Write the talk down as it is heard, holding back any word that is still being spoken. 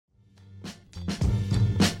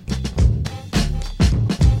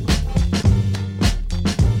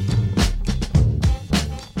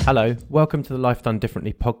Hello, welcome to the Life Done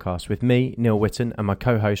Differently podcast with me, Neil Whitton, and my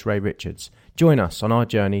co-host Ray Richards. Join us on our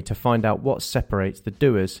journey to find out what separates the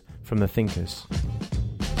doers from the thinkers.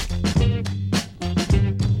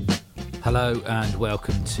 Hello and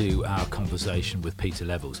welcome to our conversation with Peter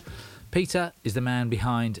Levels. Peter is the man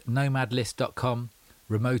behind nomadlist.com,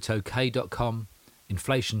 remoteok.com,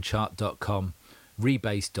 inflationchart.com,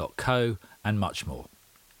 rebase.co and much more.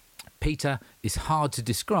 Peter is hard to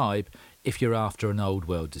describe if you're after an old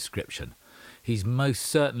world description. He's most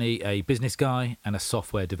certainly a business guy and a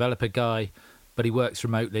software developer guy, but he works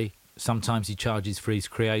remotely. Sometimes he charges for his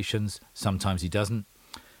creations, sometimes he doesn't.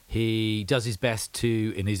 He does his best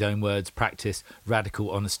to, in his own words, practice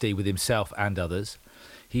radical honesty with himself and others.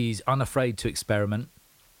 He's unafraid to experiment,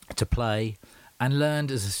 to play, and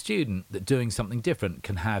learned as a student that doing something different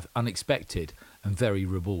can have unexpected and very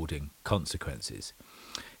rewarding consequences.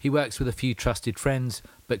 He works with a few trusted friends,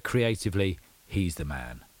 but creatively, he's the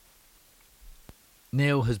man.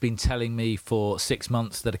 Neil has been telling me for 6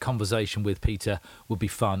 months that a conversation with Peter would be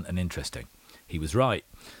fun and interesting. He was right.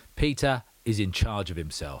 Peter is in charge of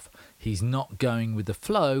himself. He's not going with the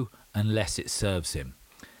flow unless it serves him.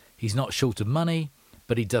 He's not short of money,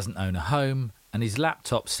 but he doesn't own a home, and his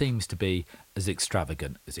laptop seems to be as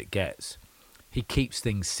extravagant as it gets. He keeps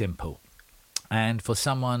things simple. And for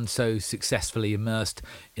someone so successfully immersed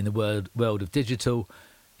in the world of digital,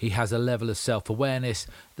 he has a level of self-awareness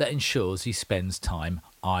that ensures he spends time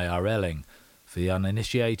IRLing. For the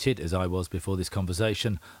uninitiated, as I was before this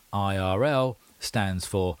conversation, IRL stands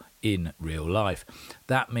for in real life.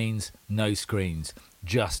 That means no screens,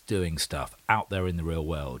 just doing stuff out there in the real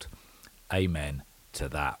world. Amen to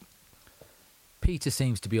that. Peter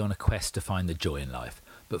seems to be on a quest to find the joy in life,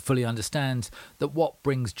 but fully understands that what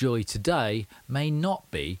brings joy today may not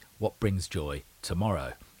be what brings joy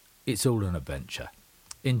tomorrow. It's all an adventure.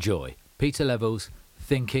 Enjoy. Peter Levels,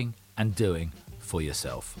 thinking and doing for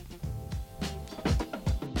yourself.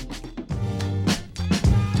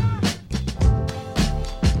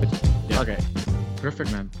 Okay,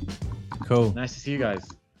 perfect, man. Cool. Nice to see you guys.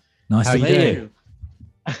 Nice to meet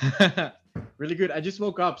you. Really good. I just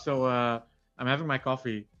woke up, so I'm having my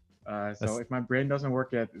coffee. So if my brain doesn't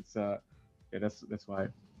work yet, it's that's why.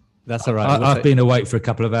 That's all right. I've been awake for a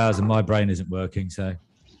couple of hours and my brain isn't working, so.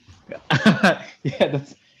 Yeah,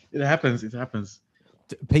 it happens. It happens.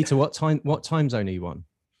 Peter, what time zone are you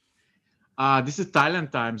on? This is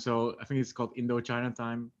Thailand time, so I think it's called Indo-China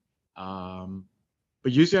time.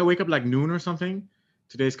 But usually I wake up like noon or something.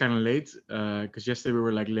 Today's kind of late because yesterday we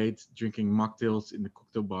were like late drinking mocktails in the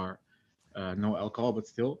cocktail bar. No alcohol, but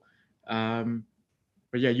still.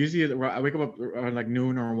 But yeah, usually I wake up around like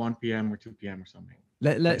noon or 1 p.m. or 2 p.m. or something.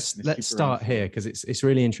 Let's start here because it's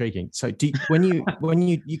really intriguing. So when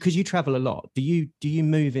you because you travel a lot, do you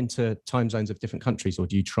move into time zones of different countries, or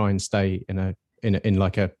do you try and stay in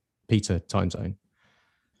like a Peter time zone?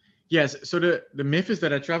 Yes. So the myth is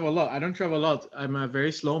that I travel a lot. I don't travel a lot. I'm a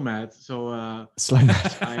very slow mad. So slow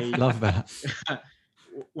mad. I love that.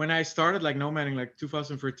 When I started like nomading, like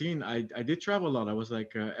 2013, I did travel a lot. I was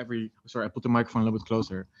like I put the microphone a little bit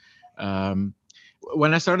closer.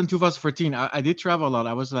 When I started in 2014, I did travel a lot.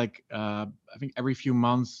 I was like, I think every few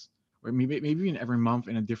months, or maybe even every month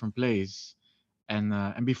in a different place.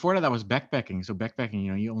 And before that, I was backpacking. So backpacking,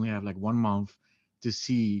 you only have like 1 month to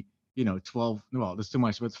see, 12. Well, that's too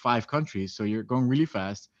much, but 5 countries. So you're going really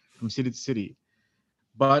fast from city to city.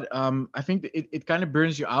 But I think it kind of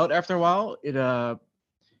burns you out after a while.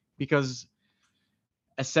 Because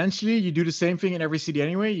essentially you do the same thing in every city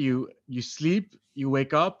anyway. You sleep, you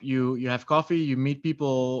wake up, you have coffee, you meet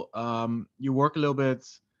people, you work a little bit,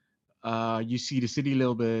 you see the city a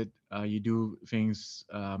little bit, you do things,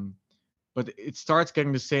 but it starts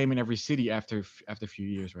getting the same in every city after a few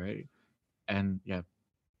years, right? And yeah,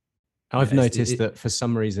 I've noticed that for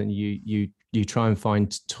some reason you try and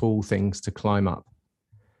find tall things to climb up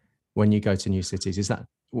when you go to new cities. Is that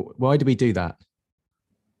why do we do that?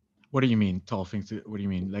 What do you mean tall things? What do you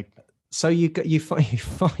mean? Like, so you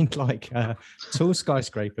find like tall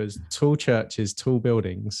skyscrapers, tall churches, tall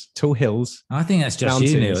buildings, tall hills. I think that's just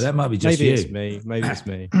mountains. You, Neil. That might be just Maybe you. It's me. Maybe it's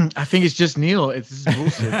me. I think it's just Neil. This is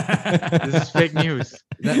bullshit. This is fake news.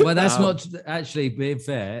 That's not actually being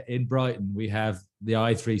fair. In Brighton, we have the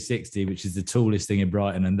I-360, which is the tallest thing in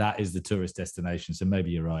Brighton, and that is the tourist destination. So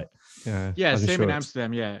maybe you're right. Yeah. Same in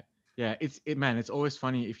Amsterdam. Yeah. It's always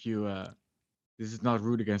funny if you. This is not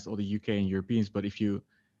rude against all the UK and Europeans, but if you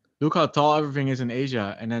look how tall everything is in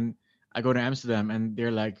Asia, and then I go to Amsterdam and they're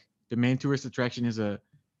like the main tourist attraction is a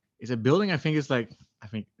building. I think it's like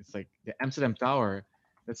the Amsterdam Tower.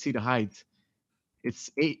 Let's see the height. It's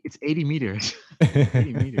 80 meters.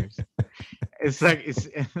 80 meters. it's like it's.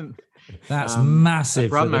 That's I massive.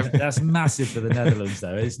 brought my. That's massive for the Netherlands,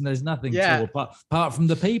 though. There's nothing Yeah. tall apart from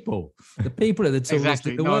the people. The people are the tallest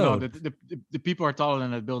Exactly. in the No, world. the people are taller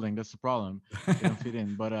than that building. That's the problem. They don't fit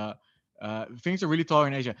in. But things are really tall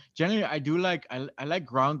in Asia. Generally, I do like I like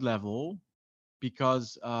ground level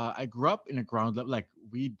because I grew up in a ground level, like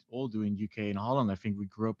we all do in UK and Holland. I think we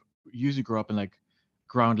usually grew up in like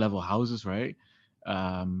ground level houses, right?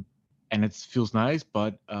 And it feels nice,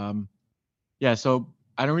 but yeah. So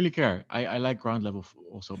I don't really care. I like ground level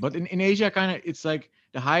also, but in Asia, kind of it's like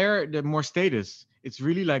the higher, the more status. It's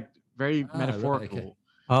really like very metaphorical. Right, okay.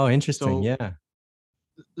 Oh, interesting. So Yeah.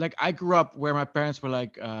 like I grew up where my parents were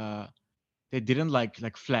like they didn't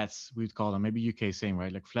like flats, we'd call them. Maybe UK same,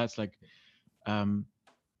 right? Like flats, like um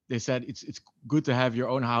they said it's good to have your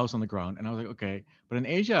own house on the ground. And I was like, okay. But in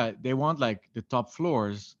Asia, they want like the top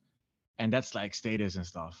floors, and that's like status and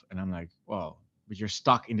stuff. And I'm like, well, but you're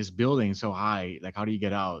stuck in this building so high. Like, how do you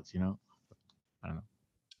get out? You know? I don't know.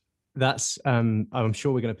 That's I'm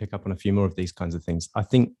sure we're going to pick up on a few more of these kinds of things. I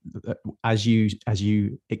think that as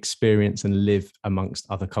you experience and live amongst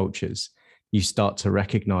other cultures, you start to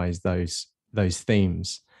recognize those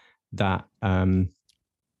themes that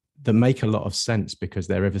that make a lot of sense because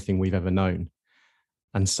they're everything we've ever known.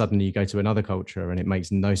 And suddenly you go to another culture and it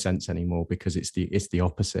makes no sense anymore because it's the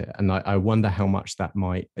opposite. And I wonder how much that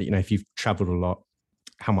might, you know, if you've traveled a lot,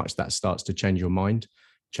 how much that starts to change your mind,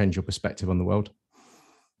 change your perspective on the world.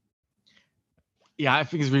 Yeah, I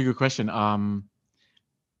think it's a really good question.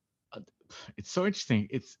 It's so interesting.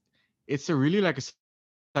 It's a really like a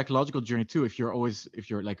psychological journey too. If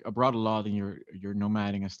you're like abroad a lot and you're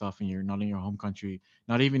nomading and stuff, and you're not in your home country,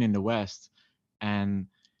 not even in the West, and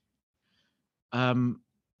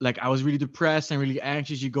like I was really depressed and really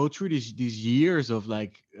anxious. You go through these years of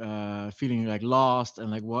like feeling like lost and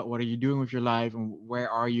like what are you doing with your life and where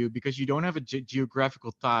are you, because you don't have a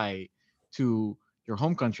geographical tie to your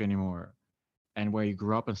home country anymore and where you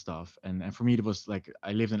grew up and stuff. And for me, it was like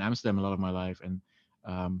I lived in Amsterdam a lot of my life, and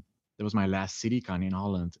that was my last city kind of in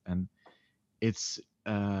Holland. And it's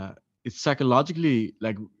psychologically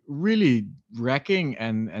like really wrecking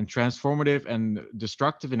and transformative and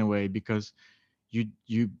destructive in a way, because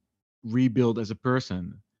you rebuild as a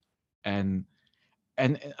person. And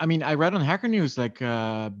I mean, I read on Hacker News like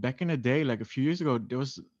back in the day, like a few years ago, there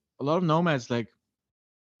was a lot of nomads like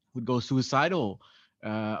would go suicidal.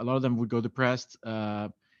 A lot of them would go depressed.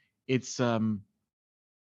 It's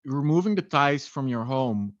removing the ties from your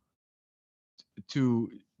home to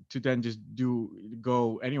then just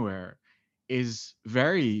go anywhere is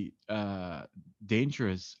very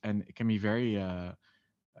dangerous, and it can be very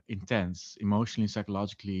intense emotionally,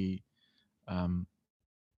 psychologically.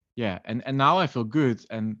 Yeah, and now I feel good,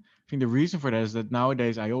 and I think the reason for that is that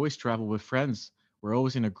nowadays I always travel with friends. We're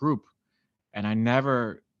always in a group, and I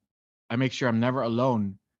make sure I'm never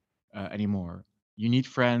alone anymore. You need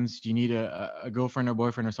friends, you need a girlfriend or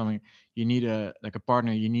boyfriend or something. You need a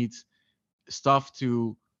partner. You need stuff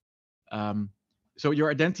to um so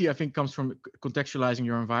your identity, I think, comes from contextualizing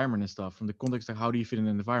your environment and stuff, from the context of how do you fit in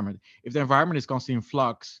an environment. If the environment is constantly in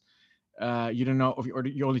flux, you don't know, or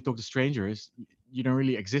you only talk to strangers, you don't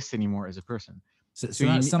really exist anymore as a person. So So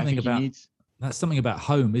that's I something think you about need. that's something about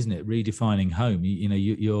home, isn't it? Redefining home.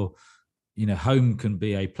 You're home can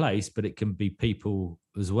be a place, but it can be people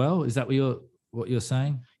as well. Is that what you're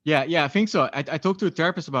saying? Yeah, I think so. I talked to a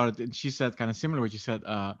therapist about it, and she said kind of similar what you said.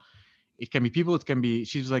 It can be people, it can be,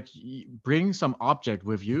 she's like, bring some object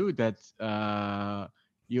with you that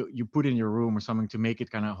you put in your room or something to make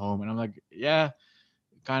it kind of home. And I'm like, yeah,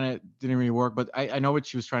 kind of didn't really work, but I know what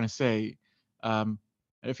she was trying to say. I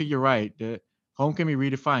think you're right. The home can be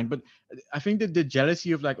redefined, but I think that the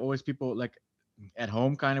jealousy of like always people like at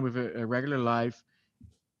home kind of with a regular life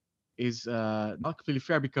is not completely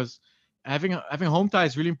fair, because having home tie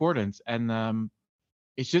is really important. And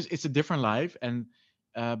it's a different life. And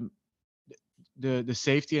um, the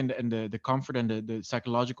safety and the comfort and the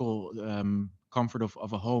psychological comfort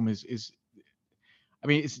of a home is I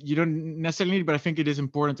mean, you don't necessarily need it, but I think it is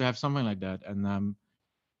important to have something like that. And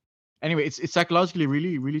anyway, it's psychologically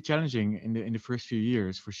really really challenging in the first few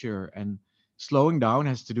years for sure. And slowing down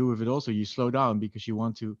has to do with it also. You slow down because you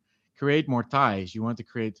want to create more ties. You want to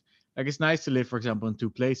create, like, it's nice to live, for example, in two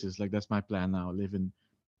places. Like that's my plan now: live in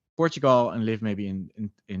Portugal and live maybe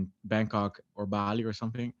in Bangkok or Bali or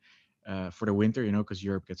something for the winter, because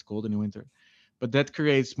Europe gets cold in the winter. But that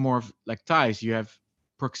creates more of like ties. You have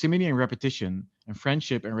proximity and repetition, and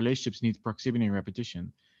friendship and relationships need proximity and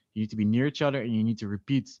repetition. You need to be near each other, and you need to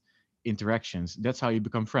repeat interactions. That's how you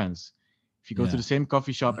become friends. If you go to Yeah. the same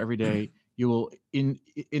coffee shop every day, you will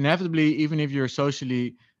inevitably, even if you're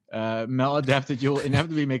socially maladapted, you'll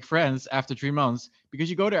inevitably make friends after 3 months because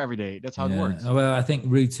you go there every day. That's how it works. Well, I think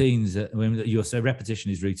routines. When you're so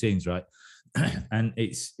repetition is routines, right? And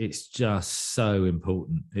it's just so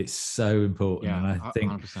important. It's so important. Yeah, and I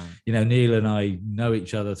think 100%. Neil and I know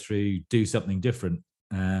each other through Do Something Different,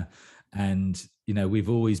 and we've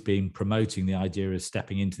always been promoting the idea of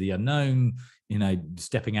stepping into the unknown,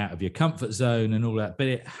 stepping out of your comfort zone and all that. But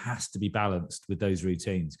it has to be balanced with those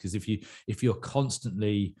routines, because if you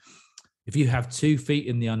have 2 feet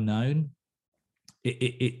in the unknown,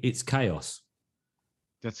 it's chaos.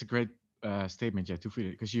 That's a great statement. Yeah, 2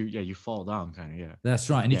 feet, because you fall down kind of. Yeah, that's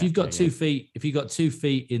right. And if you've got 2 feet, if you've got 2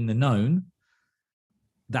 feet in the known,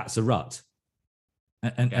 that's a rut.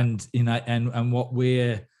 And what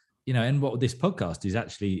we're and what this podcast is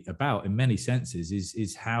actually about in many senses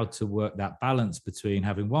is how to work that balance between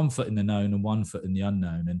having 1 foot in the known and 1 foot in the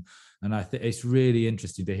unknown. And I think it's really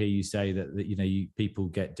interesting to hear you say that people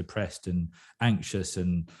get depressed and anxious,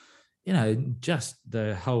 and just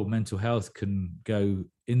the whole mental health can go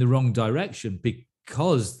in the wrong direction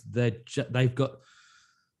because there's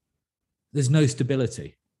no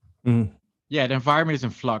stability. Yeah, the environment is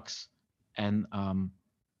in flux, and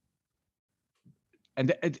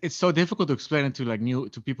it's so difficult to explain it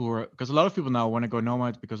to people who are, because a lot of people now want to go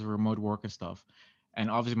nomad because of remote work and stuff, and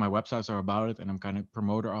obviously my websites are about it, and I'm kind of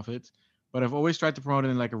promoter of it, but I've always tried to promote it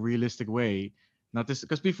in like a realistic way. Not this,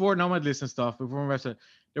 because before Nomad List and stuff, before my website,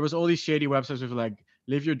 there was all these shady websites with like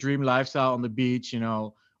live your dream lifestyle on the beach,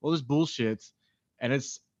 all this bullshit, and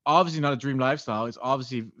it's obviously not a dream lifestyle. It's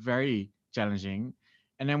obviously very challenging.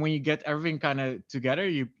 And then when you get everything kind of together,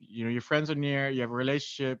 your friends are near, you have a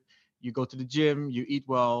relationship, you go to the gym, you eat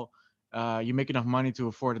well, you make enough money to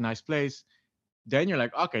afford a nice place, then you're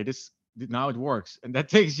like, okay, now it works, and that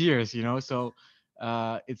takes years, So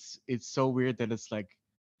it's so weird that it's like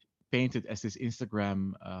painted as this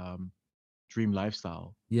Instagram dream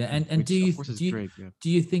lifestyle. Yeah, and do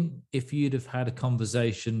you think if you'd have had a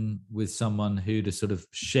conversation with someone who'd have sort of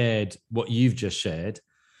shared what you've just shared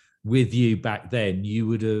with you back then, you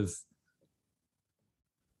would have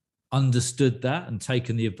understood that and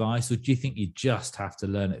taken the advice, or do you think you just have to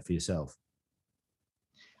learn it for yourself?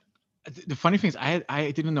 The funny thing is,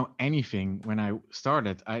 I didn't know anything when I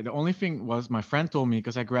started. The only thing was my friend told me,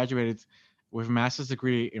 because I graduated with a master's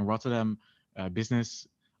degree in Rotterdam, business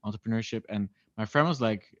entrepreneurship, and my friend was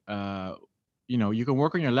like, you can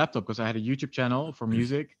work on your laptop, because I had a YouTube channel for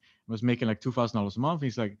music. I was making like $2,000 a month.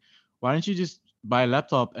 He's like, why don't you just buy a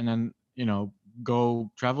laptop and then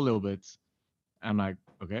go travel a little bit? I'm like,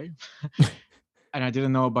 okay. And I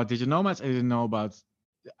didn't know about digital nomads.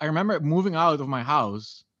 I remember moving out of my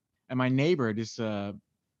house, and my neighbor, this I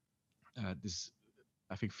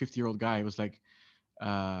think 50-year-old guy, was like,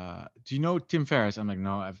 do you know Tim Ferriss? I'm like,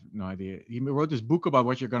 no, I have no idea. He wrote this book about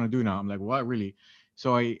what you're gonna do now. I'm like, what, really?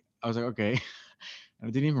 So I was like, okay. And I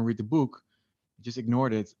didn't even read the book, just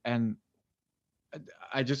ignored it, and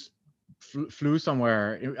I just flew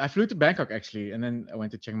somewhere. I flew to Bangkok actually, and then I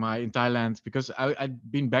went to Chiang Mai in Thailand, because I'd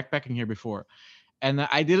been backpacking here before, and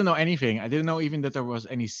I didn't know anything. I didn't know even that there was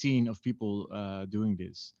any scene of people doing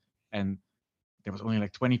this, and there was only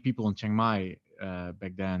like 20 people in Chiang Mai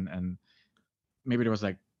back then, and maybe there was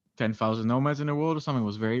like 10,000 nomads in the world or something. It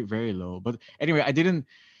was very, very low. But anyway, I didn't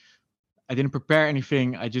prepare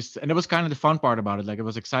anything. And it was kind of the fun part about it. Like, it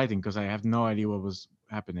was exciting because I have no idea what was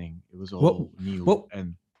happening. It was all new.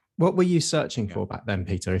 What were you searching for back then,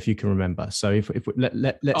 Peter, if you can remember? So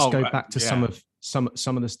let's go back to some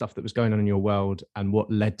of the stuff that was going on in your world and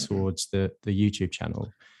what led towards the YouTube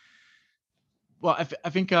channel. Well, I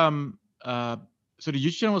think so the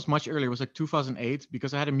YouTube channel was much earlier. It was like 2008,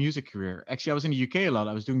 because I had a music career. Actually, I was in the UK a lot.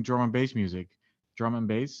 I was doing drum and bass music. Drum and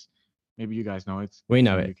bass. Maybe you guys know it. We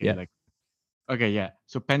know it, yeah. Okay, yeah.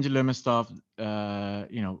 So Pendulum and stuff,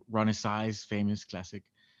 Ronnie Size, famous classic.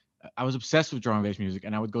 I was obsessed with drum and bass music,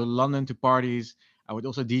 and I would go to London to parties. I would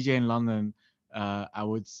also DJ in London. I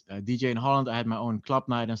would DJ in Holland. I had my own club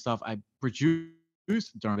night and stuff. I produced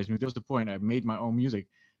drum and bass music. That was the point. I made my own music.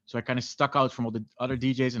 So I kind of stuck out from all the other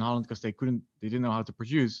DJs in Holland, because they didn't know how to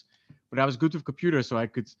produce. But I was good with computers, so I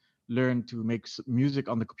could learn to make music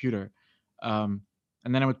on the computer. And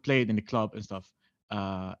then I would play it in the club and stuff.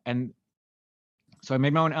 And so I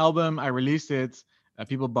made my own album. I released it.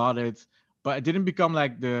 People bought it. But it didn't become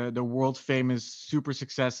like the world famous super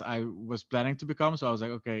success I was planning to become. So I was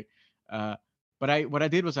like, okay. But what I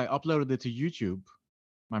did was I uploaded it to YouTube,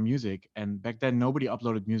 my music. And back then, nobody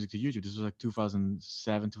uploaded music to YouTube. This was like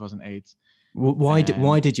 2007, 2008. Why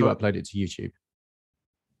did you upload it to YouTube?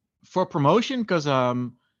 For promotion, because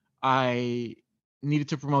I needed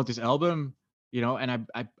to promote this album. And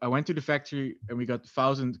I went to the factory and we got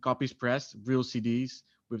 1,000 copies pressed, real CDs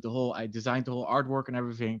with I designed the whole artwork and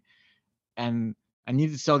everything. And I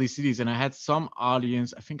needed to sell these CDs, and I had some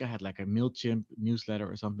audience. I think I had like a MailChimp newsletter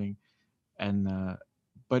or something. And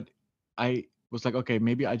but I was like, okay,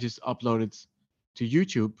 maybe I just upload it to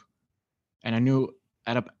YouTube. And I knew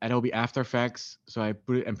Adobe After Effects, so I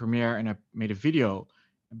put it in Premiere and I made a video.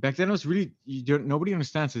 Back then it was really nobody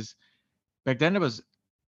understands this. Back then it was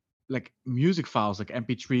like music files, like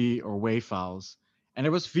MP3 or WAV files, and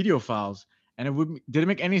there was video files, and didn't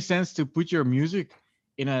make any sense to put your music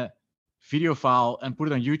in a video file and put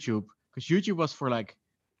it on YouTube, because YouTube was for like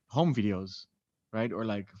home videos, right, or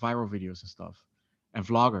like viral videos and stuff, and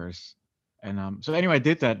vloggers. And so anyway, I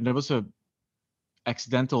did that, and it was a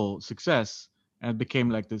accidental success, and it became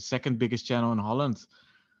like the second biggest channel in Holland.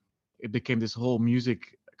 It became this whole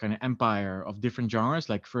music kind of empire of different genres,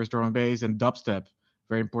 like first drum and bass and dubstep.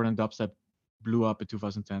 Very important. Dubstep blew up in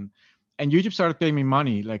 2010, and YouTube started paying me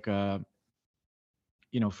money, like first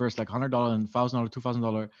like $100 and $1,000,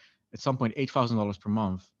 $2,000, at some point $8,000 per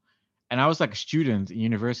month. And I was like a student in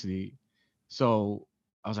university, so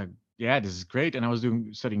I was like, yeah, this is great. And I was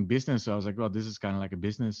studying business, so I was like, well, this is kind of like a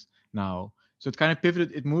business now. So it kind of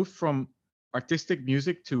pivoted. It moved from artistic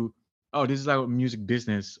music to, oh, this is like a music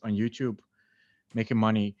business on YouTube, making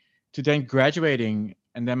money, to then graduating.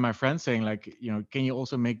 And then my friend saying like, can you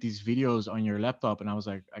also make these videos on your laptop? And I was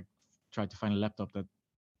like, I tried to find a laptop that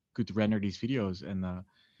could render these videos, and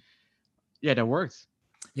yeah, that worked.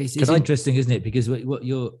 It's interesting, isn't it? Because what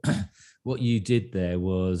you did there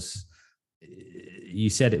was, you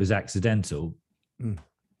said it was accidental,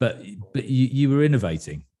 but you were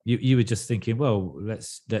innovating. You were just thinking, well,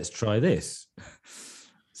 let's try this.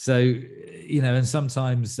 So, and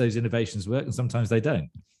sometimes those innovations work and sometimes they don't.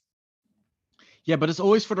 Yeah, but it's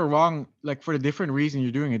always for the different reason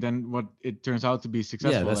you're doing it than what it turns out to be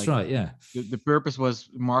successful. Yeah, that's right. Yeah. The purpose was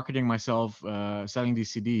marketing myself, selling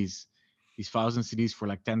these CDs, these 1,000 CDs for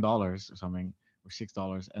like $10 or something, or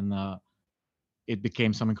 $6. And it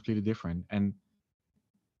became something completely different.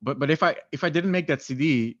 But if I didn't make that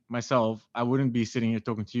CD myself, I wouldn't be sitting here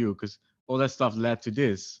talking to you, because all that stuff led to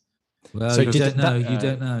this. Well, so you don't know. You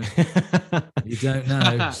don't know. You don't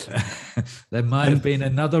know. There might have been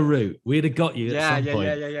another route. We'd have got you at some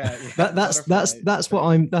point. Yeah. That's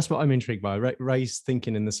what I'm intrigued by. Ray's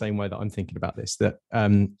thinking in the same way that I'm thinking about this. That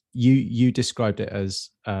you described it as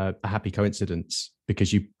a happy coincidence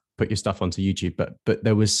because you put your stuff onto YouTube, but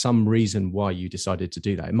there was some reason why you decided to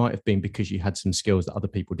do that. It might have been because you had some skills that other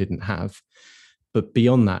people didn't have, but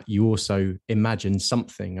beyond that, you also imagined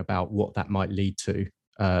something about what that might lead to.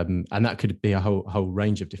 And that could be a whole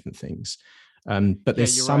range of different things. But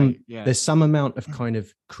there's some amount of kind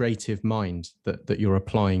of creative mind that you're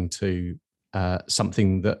applying to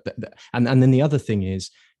something and then the other thing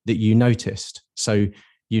is that you noticed. So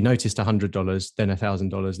you noticed $100, then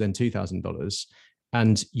 $1,000, then $2,000,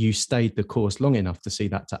 and you stayed the course long enough to see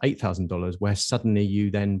that to $8,000, where suddenly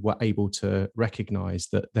you then were able to recognize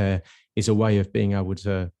that there is a way of being able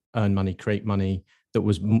to earn money, create money that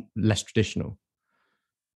was less traditional.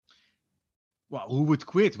 Well, who would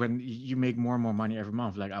quit when you make more and more money every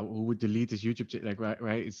month? Like, who would delete his YouTube channel? Like,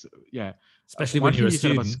 right? It's especially when you're a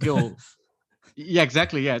student. Skill. Yeah,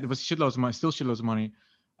 exactly. Yeah, it was shitloads of money, still shitloads of money.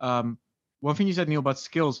 One thing you said, Neil, about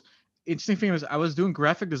skills. Interesting thing was I was doing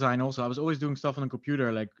graphic design also. I was always doing stuff on the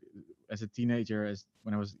computer, like as a teenager, as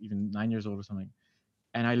when I was even 9 years old or something.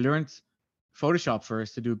 And I learned Photoshop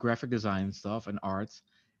first to do graphic design stuff and art,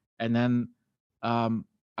 and then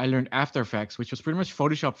I learned After Effects, which was pretty much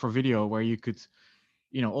Photoshop for video, where you could,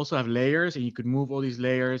 also have layers, and you could move all these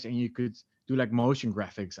layers, and you could do like motion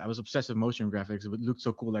graphics. I was obsessed with motion graphics. It looked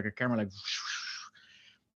so cool, like a camera, like.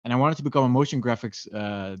 And I wanted to become a motion graphics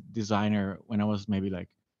designer when I was maybe like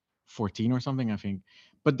 14 or something, I think.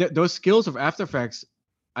 But those skills of After Effects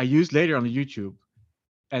I used later on the YouTube.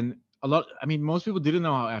 And most people didn't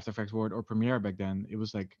know how After Effects worked or Premiere back then. It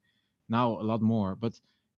was like now a lot more. But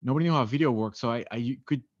nobody knew how video worked, so I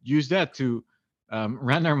could use that to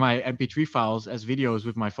render my MP3 files as videos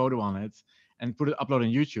with my photo on it and upload on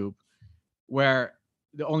YouTube, where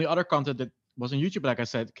the only other content that was on YouTube, like I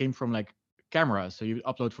said, came from like cameras. So you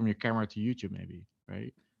upload from your camera to YouTube maybe,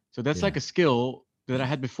 right? So that's like a skill that I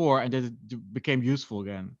had before, and that it became useful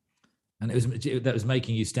again. And that was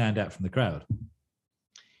making you stand out from the crowd.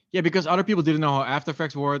 Yeah, because other people didn't know how After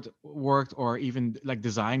Effects worked, or even like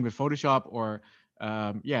design with Photoshop, or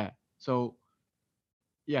so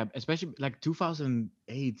especially like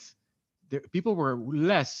 2008, people were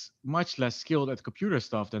much less skilled at computer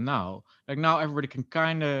stuff than now. Like now everybody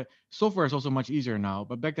can software is also much easier now,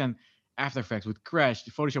 but back then After Effects would crash,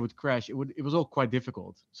 the Photoshop would crash. It was all quite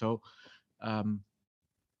difficult. So um,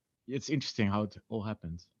 it's interesting how it all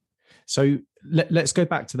happened. So let's go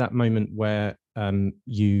back to that moment where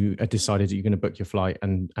you decided that you're going to book your flight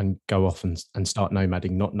and go off and start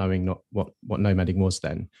nomading, not knowing what nomading was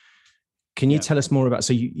then. Can you tell us more about?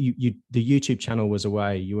 So you the YouTube channel was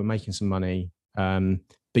away. You were making some money,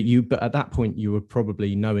 but at that point you were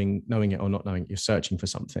probably knowing it or not knowing it, you're searching for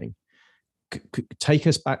something. Take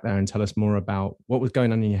us back there and tell us more about what was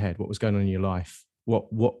going on in your head, what was going on in your life.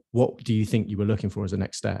 What do you think you were looking for as a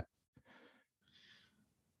next step?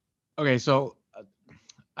 Okay, so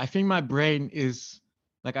I think my brain is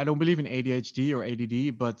like, I don't believe in ADHD or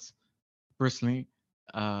ADD, but personally,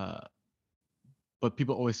 but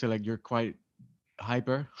people always say like you're quite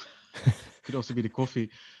hyper. Could also be the coffee,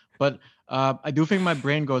 but I do think my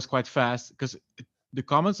brain goes quite fast because the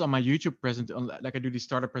comments on my YouTube like I do these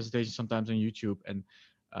startup presentations sometimes on YouTube, and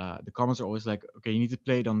the comments are always like, okay, you need to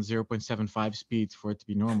play it on 0.75 speed for it to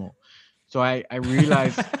be normal. So I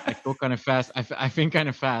realize I talk kind of fast. I think kind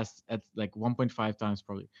of fast at like 1.5 times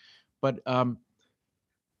probably, but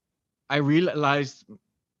I realized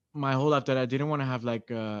my whole life that I didn't want to have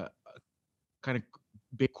like a kind of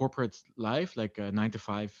big corporate life, like a 9 to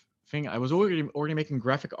 5 thing. I was already making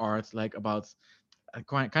graphic art, like about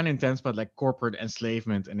kind of intense, but like corporate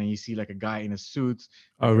enslavement. And then you see like a guy in a suit.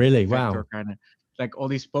 Like Oh, really? Wow. Kind of like all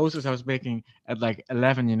these posters I was making at like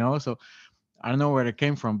 11, you know? So I don't know where it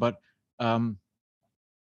came from, but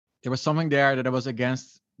there was something there that I was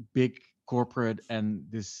against big corporate and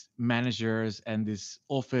this managers and this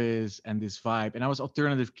office and this vibe. And I was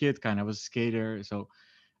alternative kid kind of. I was a skater, so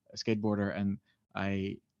a skateboarder, and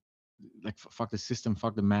I like fuck the system,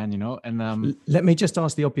 fuck the man, you know. And let me just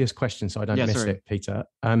ask the obvious question so I don't miss it, Peter.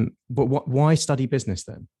 But why study business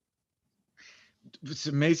then? It's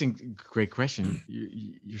amazing, great question.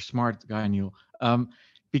 You're smart guy, Neil.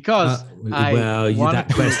 Because that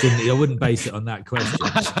question, I wouldn't base it on that question.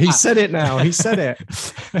 He said it now. He said it.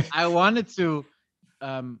 I wanted to.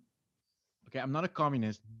 Okay, I'm not a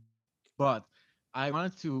communist, but I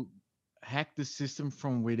wanted to hack the system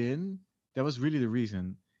from within. That was really the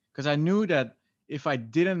reason. Because I knew that if I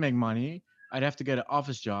didn't make money, I'd have to get an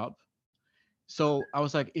office job. So I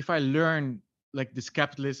was like, if I learn like this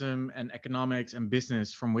capitalism and economics and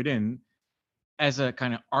business from within, as a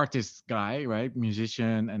kind of artist guy, right?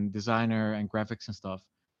 Musician and designer and graphics and stuff.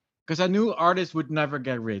 Because I knew artists would never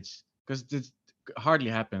get rich because this hardly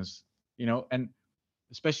happens, you know, and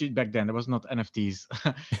especially back then, there was not NFTs.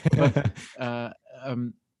 But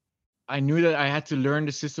I knew that I had to learn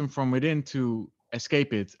the system from within to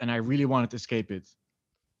escape it. And I really wanted to escape it.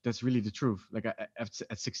 That's really the truth. Like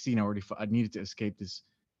at 16, I needed to escape this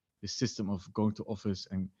system of going to office,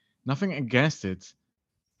 and nothing against it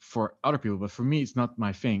for other people, but for me, it's not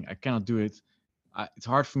my thing. I cannot do it. It's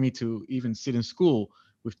hard for me to even sit in school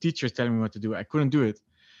with teachers telling me what to do. I couldn't do it.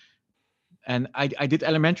 And I did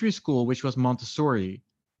elementary school, which was Montessori.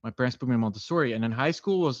 My parents put me in Montessori, and then high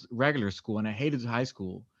school was regular school, and I hated high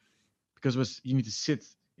school because you need to sit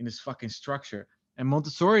in this fucking structure. And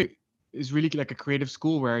Montessori is really like a creative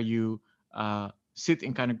school where you sit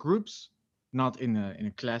in kind of groups, not in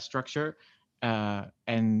a class structure,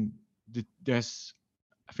 and there's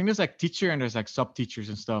I think there's like teacher and there's like sub teachers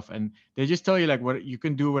and stuff, and they just tell you like what you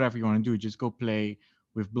can do, whatever you want to do. Just go play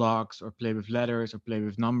with blocks or play with letters or play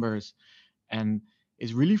with numbers, and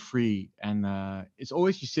it's really free. And it's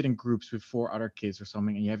always you sit in groups with 4 other kids or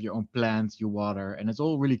something, and you have your own plants, you water, and it's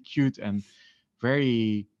all really cute and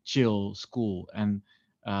very chill school. And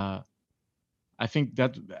I think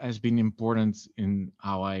that has been important in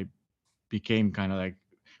how I became kind of like,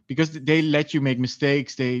 because they let you make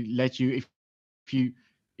mistakes. They let you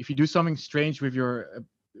if you do something strange with your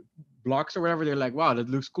blocks or whatever, they're like, wow, that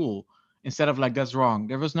looks cool. Instead of like, that's wrong.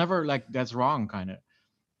 There was never like, that's wrong kind of.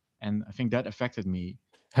 And I think that affected me.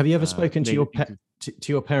 Have you ever spoken to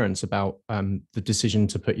your parents about the decision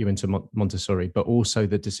to put you into Montessori, but also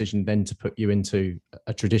the decision then to put you into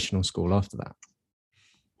a traditional school after that?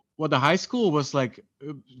 Well, the high school was like,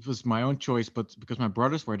 it was my own choice, but because my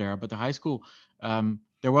brothers were there. But the high school,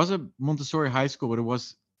 there was a Montessori high school, but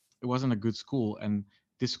it wasn't a good school. And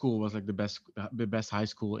this school was like the best high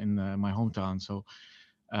school in my hometown. So,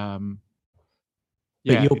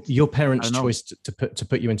 but your parents' choice to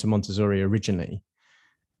put you into Montessori originally.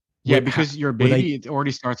 Yeah, because your baby, it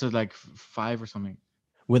already starts at like 5 or something.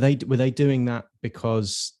 Were they doing that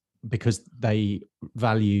because they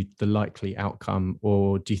valued the likely outcome,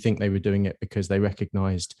 or do you think they were doing it because they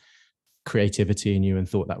recognized creativity in you and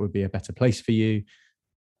thought that would be a better place for you?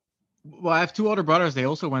 Well, I have 2 older brothers. They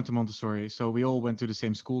also went to Montessori, so we all went to the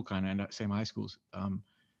same school, kind of, and the same high schools.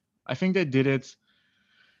 I think they did it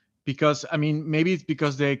because, I mean, maybe it's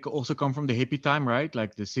because they also come from the hippie time, right?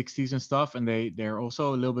 Like the 60s and stuff. And they're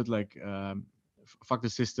also a little bit like, fuck the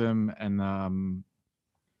system. And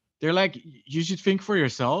they're like, you should think for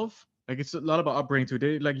yourself. Like, it's a lot about upbringing too.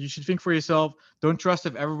 They like, you should think for yourself. Don't trust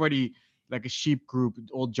if everybody, like a sheep group,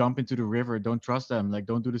 all jump into the river. Don't trust them. Like,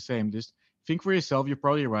 don't do the same. Just think for yourself. You're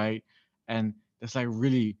probably right. And that's like a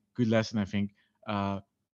really good lesson, I think.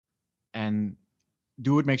 And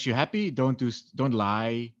do what makes you happy. Don't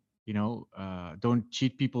lie. Don't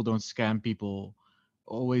cheat people. Don't scam people.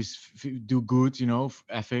 Always do good.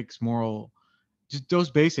 Ethics, moral, just those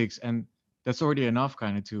basics, and that's already enough,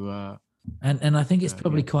 kind of to. And I think it's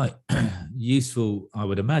probably quite useful, I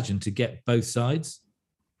would imagine, to get both sides,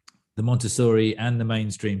 the Montessori and the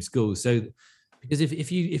mainstream schools. So, because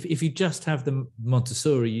if you just have the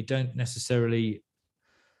Montessori, you don't necessarily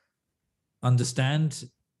understand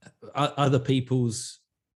other people's.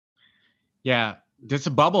 Yeah, that's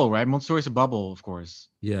a bubble, right? Montessori is a bubble, of course.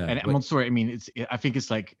 Yeah, and Montessori, I mean, I think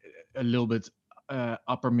it's like a little bit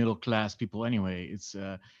upper middle class people anyway. It's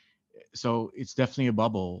so it's definitely a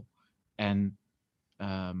bubble, and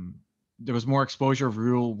there was more exposure of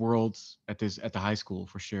real worlds at the high school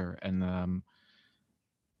for sure. And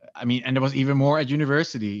I mean, and there was even more at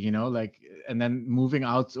university, like, and then moving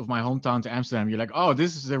out of my hometown to Amsterdam, you're like, oh,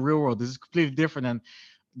 this is the real world. This is completely different than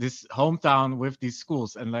this hometown with these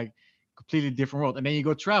schools, and like completely different world. And then you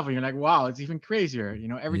go travel, you're like, wow, it's even crazier.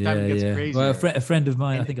 Every time it gets crazier. Well, a friend of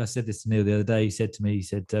mine, I think I said this to Neil the other day. He said to me, he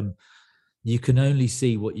said, you can only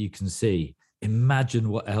see what you can see. Imagine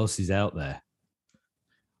what else is out there.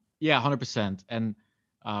 Yeah, 100%. And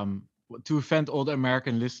to offend all the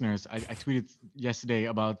American listeners, I tweeted yesterday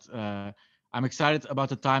about I'm excited about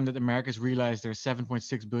the time that America's realized there's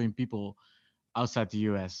 7.6 billion people outside the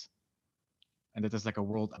US, and that there's like a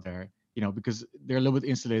world out there, because they're a little bit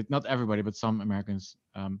insulated. Not everybody, but some Americans.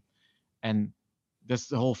 And that's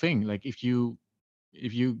the whole thing. Like, if you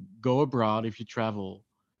go abroad, if you travel,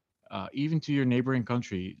 even to your neighboring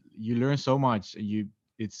country, you learn so much.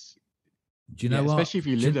 Do you know what? Especially if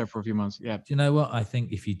you live there for a few months. Yeah. Do you know what? I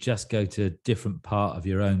think if you just go to a different part of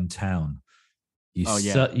your own town, you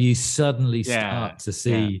suddenly start to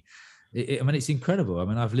see. I mean, it's incredible. I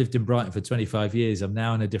mean, I've lived in Brighton for 25 years. I'm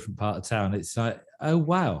now in a different part of town. It's like, oh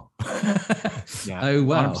wow, oh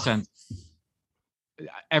wow. 100%.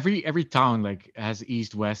 Every town like has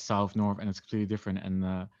east, west, south, north, and it's completely different.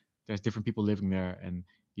 And there's different people living there, and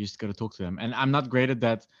you just got to talk to them. And I'm not great at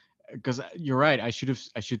that, because you're right. I should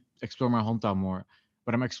explore my hometown more,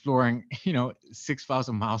 but I'm exploring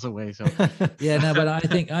 6,000 miles away. So yeah, no, but I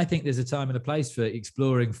think there's a time and a place for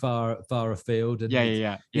exploring far afield. And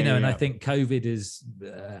and I think COVID has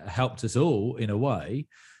helped us all in a way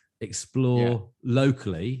explore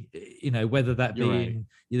locally. Whether that be in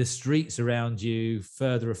the streets around you,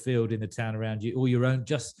 further afield in the town around you, or your own.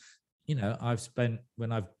 Just when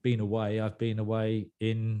I've been away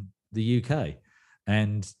in the UK,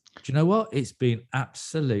 and do you know what? It's been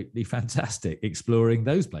absolutely fantastic exploring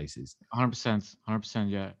those places.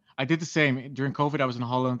 100%. Yeah. I did the same. During COVID, I was in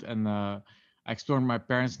Holland, and I explored my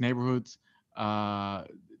parents' neighborhood.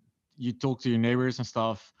 You talk to your neighbors and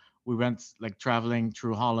stuff. We went like traveling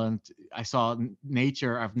through Holland. I saw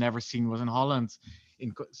nature I've never seen was in Holland,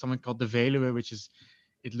 in something called the Veluwe,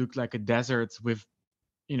 it looked like a desert with,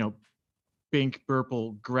 pink,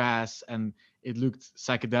 purple grass, and it looked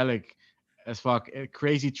psychedelic as fuck.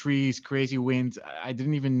 Crazy trees, crazy wind. I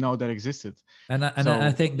didn't even know that existed. And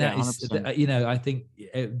I think that is, I think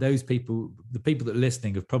those people, the people that are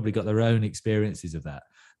listening, have probably got their own experiences of that.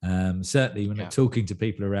 Certainly when they're talking to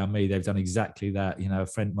people around me, they've done exactly that.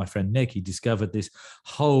 My friend Nick, he discovered this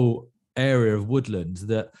whole area of woodland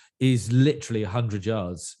that is literally 100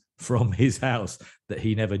 yards from his house that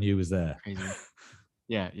he never knew was there. Crazy.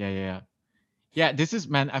 Yeah, this is,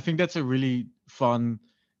 man, I think that's a really fun,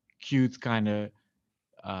 cute kind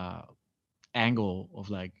of angle of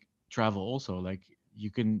like travel also. Like, you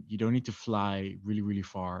don't need to fly really, really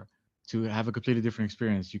far to have a completely different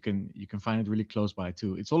experience. You can find it really close by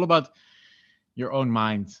too. It's all about your own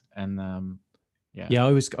mind. And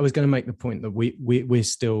I was going to make the point that we're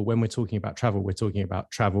still, when we're talking about travel, we're talking about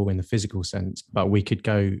travel in the physical sense, but we could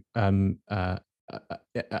go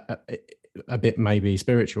a bit maybe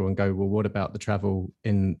spiritual and go, well, what about the travel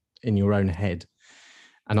in your own head?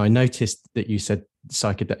 And I noticed that you said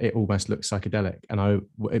it almost looks psychedelic, and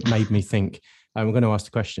it made me think. I'm going to ask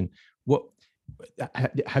the question: what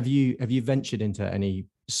have you ventured into any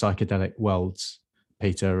psychedelic worlds,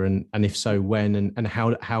 Peter? And if so, when and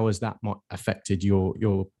how has that affected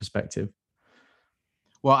your perspective?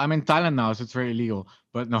 Well, I'm in Thailand now, so it's very illegal.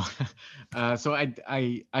 But no, so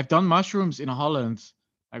I've done mushrooms in Holland,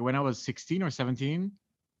 like when I was 16 or 17,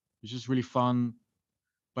 which is really fun.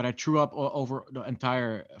 But I threw up over the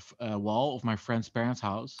entire wall of my friend's parents'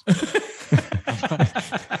 house.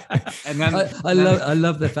 And then I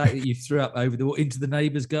love the fact that you threw up over into the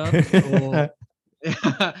neighbour's garden. Or...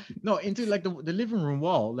 no, into like the living room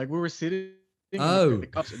wall. Like we were sitting. Oh.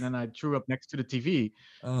 And then I threw up next to the TV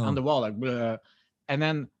on the wall, like, bleh. And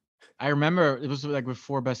then I remember it was like with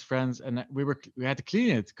 4 best friends, and we had to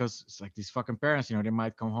clean it because it's like these fucking parents, they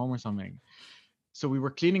might come home or something. So we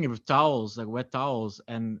were cleaning it with towels, like wet towels,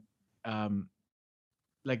 and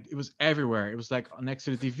like it was everywhere. It was like next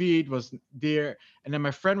to the TV. It was there, and then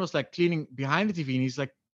my friend was like cleaning behind the TV, and he's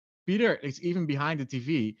like, "Peter, it's even behind the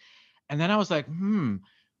TV." And then I was like,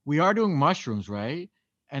 we are doing mushrooms, right?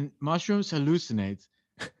 And mushrooms hallucinate.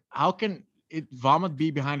 How can it vomit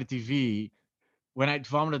be behind the TV when I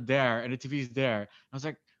vomited there and the TV is there? I was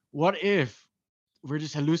like, what if we're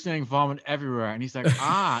just hallucinating vomit everywhere? And he's like,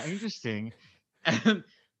 interesting. And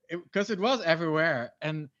because it was everywhere.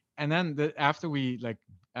 And then after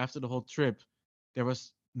the whole trip, there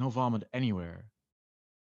was no vomit anywhere.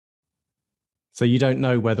 So you don't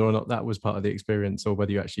know whether or not that was part of the experience or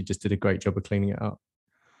whether you actually just did a great job of cleaning it up.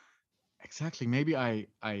 Exactly. Maybe I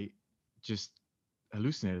just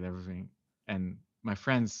hallucinated everything, and I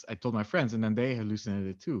told my friends, and then they hallucinated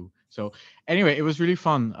it too. So anyway, it was really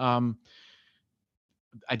fun.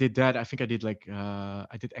 I did that. I think I did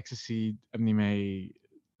I did ecstasy, MDMA,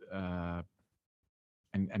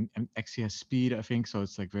 and ecstasy has speed, I think. So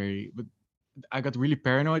it's like but I got really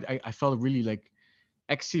paranoid. I felt really like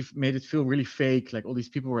ecstasy made it feel really fake. Like all these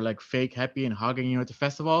people were like fake happy and hugging at the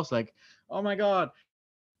festivals. Like, oh my God.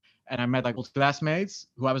 And I met like old classmates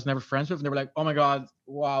who I was never friends with, and they were like, "Oh my God,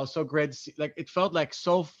 wow, so great to see." Like it felt like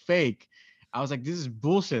so fake. I was like, "This is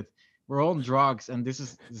bullshit. We're all on drugs, and this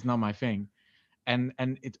is not my thing." And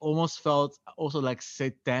it almost felt also like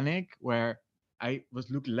satanic, where I was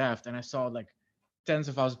looking left and I saw like tens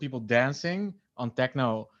of thousands of people dancing on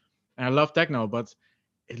techno, and I love techno, but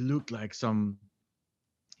it looked like some,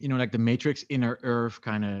 like the Matrix Inner Earth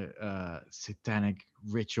kind of satanic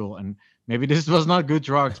ritual. And maybe this was not good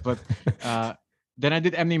drugs, but then I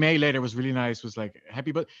did MDMA later. It was really nice. Was like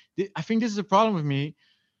happy, but I think this is a problem with me.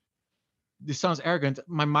 This sounds arrogant.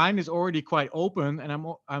 My mind is already quite open, and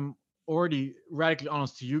I'm already radically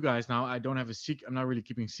honest to you guys now. I don't have a secret. I'm not really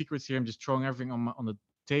keeping secrets here. I'm just throwing everything on the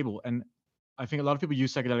table. And I think a lot of people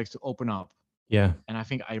use psychedelics to open up. Yeah. And I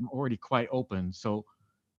think I'm already quite open. So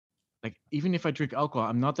like even if I drink alcohol,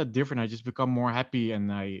 I'm not that different. I just become more happy, and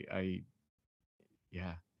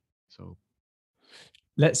yeah. So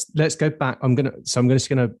let's go back. I'm just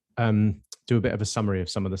gonna do a bit of a summary of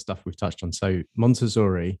some of the stuff we've touched on. So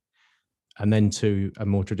Montessori, and then to a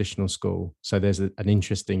more traditional school. So there's an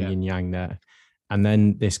interesting yin yang there, and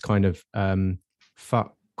then this kind of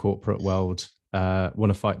fuck corporate world, want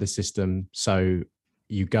to fight the system. So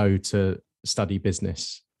you go to study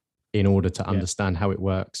business in order to understand how it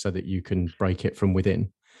works so that you can break it from within.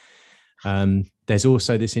 There's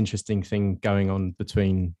also this interesting thing going on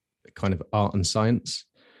between kind of art and science,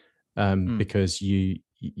 because you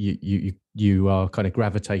are kind of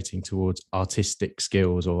gravitating towards artistic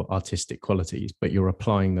skills or artistic qualities, but you're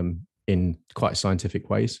applying them in quite scientific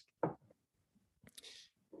ways.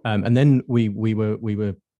 And then we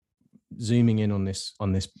were zooming in on this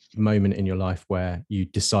moment in your life where you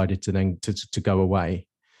decided to then to go away.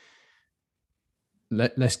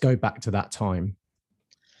 Let's go back to that time.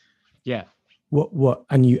 Yeah. What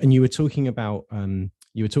and you were talking about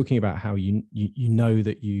how you know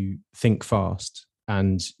that you think fast,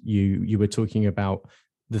 and you were talking about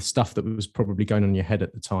the stuff that was probably going on in your head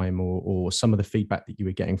at the time, or some of the feedback that you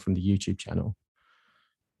were getting from the YouTube channel.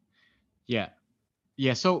 Yeah.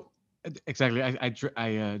 So exactly,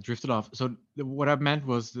 I drifted off. So what I meant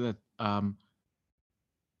was that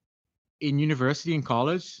in university and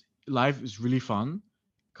college, life is really fun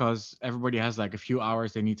because everybody has like a few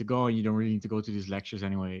hours they need to go, and you don't really need to go to these lectures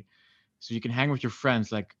anyway. So you can hang with your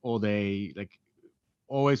friends like all day. Like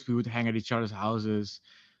always, we would hang at each other's houses.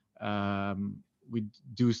 We'd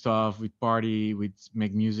do stuff. We'd party. We'd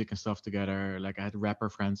make music and stuff together. Like I had rapper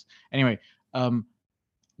friends. Anyway,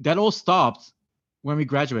 that all stopped when we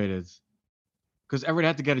graduated because everybody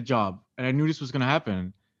had to get a job, and I knew this was gonna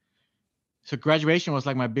happen. So graduation was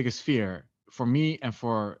like my biggest fear for me and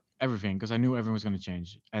for everything, because I knew everything was going to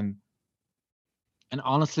change. And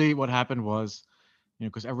honestly, what happened was,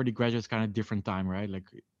 because everybody graduates kind of different time, right? Like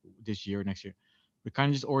this year, next year, we kind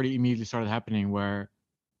of just already immediately started happening where,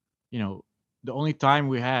 the only time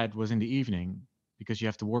we had was in the evening because you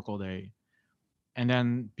have to work all day. and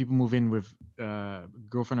then people move in with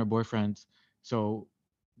girlfriend or boyfriend, so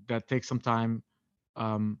that takes some time,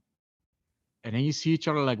 um, and then you see each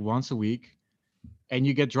other like once a week, and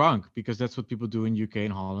you get drunk because that's what people do in UK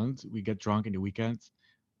and Holland. We get drunk in the weekend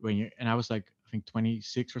when you and I was like I think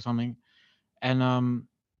 26 or something, and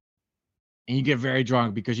you get very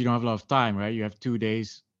drunk because you don't have a lot of time, right? You have 2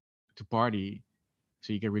 days to party,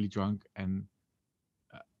 so you get really drunk. And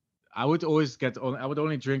I would always get on. I would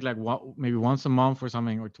only drink like maybe once a month or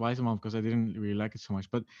something, or twice a month because I didn't really like it so much.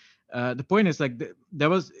 But the point is like there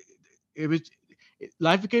was, it was,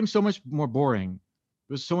 life became so much more boring.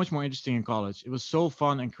 It was so much more interesting in college. It was so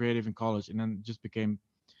fun and creative in college, and then just became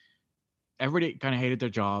everybody kind of hated their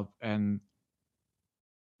job, and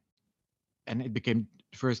it became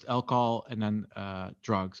first alcohol and then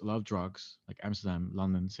drugs. A lot of drugs, like Amsterdam,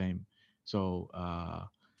 London, same. So,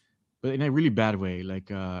 but in a really bad way, like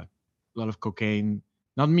a lot of cocaine.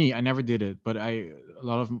 Not me, I never did it, but a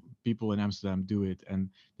lot of people in Amsterdam do it, and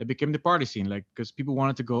that became the party scene. Like because people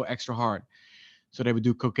wanted to go extra hard, so they would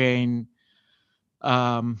do cocaine,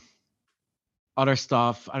 other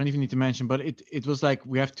stuff. I don't even need to mention, but it was like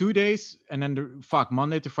we have 2 days, and then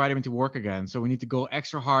Monday to Friday we need to work again, so we need to go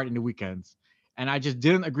extra hard in the weekends. And I just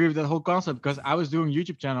didn't agree with that whole concept because I was doing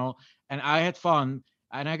YouTube channel and I had fun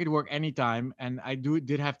and I could work anytime, and I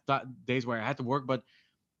did have days where I had to work, but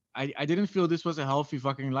I didn't feel this was a healthy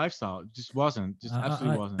fucking lifestyle. It just wasn't. Just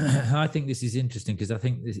absolutely wasn't. I think this is interesting because I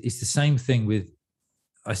think it's the same thing with.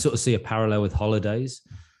 I sort of see a parallel with holidays.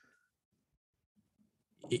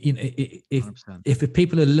 You know, if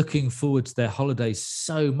people are looking forward to their holidays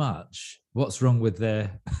so much, what's wrong with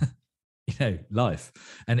their life?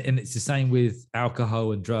 And it's the same with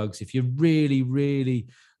alcohol and drugs. If you really, really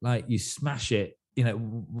like you smash it,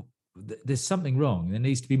 there's something wrong. There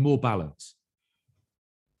needs to be more balance.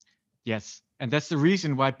 Yes, and that's the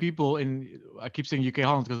reason why people I keep saying UK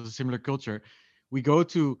Holland because it's a similar culture. We go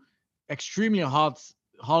to extremely hot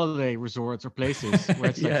holiday resorts or places where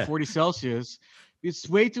it's like 40 Celsius. It's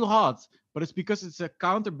way too hot, but it's because it's a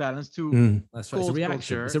counterbalance to that's right. It's a reaction.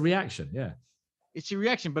 Culture. It's a reaction. Yeah, it's a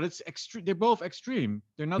reaction, but it's extreme. They're both extreme.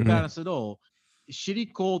 They're not balanced at all.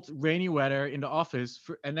 Shitty, cold, rainy weather in the office,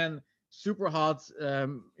 and then super hot.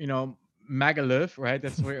 Magaluf, right?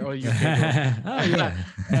 That's where all you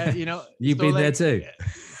you've been there too.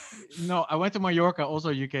 No, I went to Mallorca,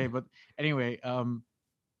 also UK, but anyway,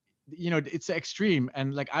 it's extreme,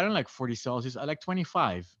 and like I don't like 40 Celsius. I like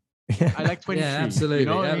 25. I like 23. Yeah, absolutely,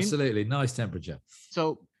 absolutely. Nice temperature.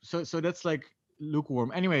 So that's like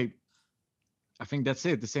lukewarm. Anyway, I think that's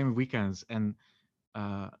it. The same with weekends. And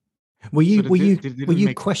were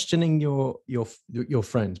you questioning your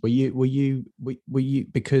friends? Were you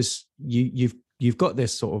because you've got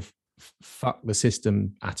this sort of fuck the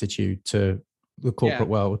system attitude to the corporate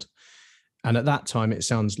world, and at that time it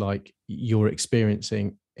sounds like you're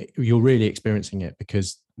really experiencing it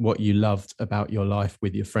because what you loved about your life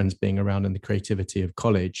with your friends being around and the creativity of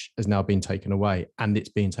college has now been taken away, and it's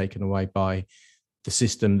being taken away by the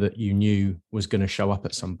system that you knew was going to show up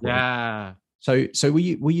at some point. Yeah. So were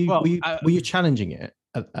you challenging it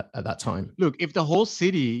at that time? Look, if the whole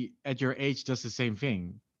city at your age does the same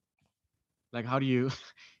thing, like how do you?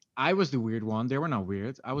 I was the weird one. They were not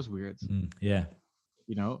weird. I was weird. Yeah.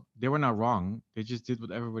 They were not wrong. They just did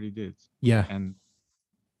what everybody did. Yeah. And.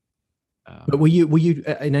 But were you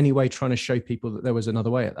in any way trying to show people that there was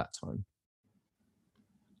another way at that time?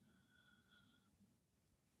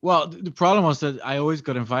 Well, the problem was that I always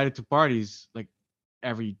got invited to parties like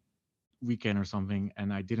every weekend or something,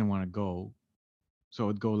 and I didn't want to go. So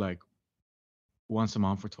I'd go like once a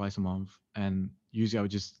month or twice a month, and usually I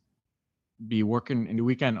would just be working in the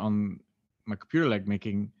weekend on my computer, like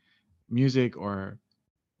making music or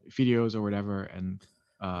videos or whatever, and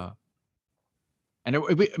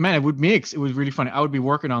it would mix. It was really funny. I would be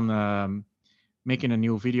working on making a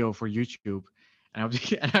new video for YouTube, and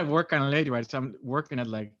I work kind of late, right? So I'm working at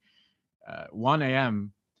like 1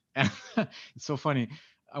 a.m. and it's so funny.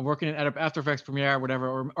 I'm working in After Effects Premiere, whatever,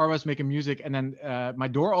 or I was making music, and then my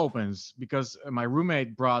door opens because my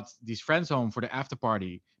roommate brought these friends home for the after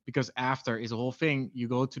party. Because after is a whole thing. You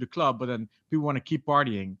go to the club, but then people want to keep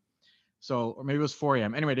partying. So, or maybe it was 4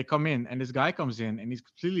 a.m. Anyway, they come in, and this guy comes in, and he's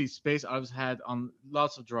completely spaced out of his head on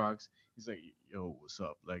lots of drugs. He's like, "Yo, what's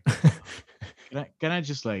up? Like, can I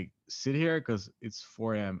just like sit here because it's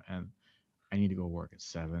 4 a.m. and I need to go work at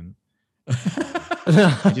 7.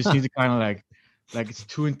 I just need to kind of like it's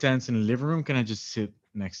too intense in the living room. Can I just sit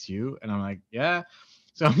next to you?" And I'm like, "Yeah."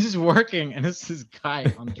 So I'm just working, and it's this guy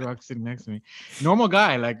on drugs sitting next to me, normal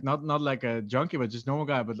guy, like not like a junkie, but just normal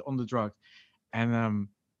guy, but on the drugs, and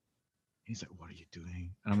He's like, what are you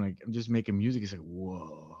doing? And I'm like, I'm just making music. He's like,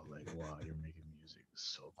 whoa, like, wow, you're making music.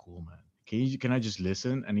 So cool, man. Can I just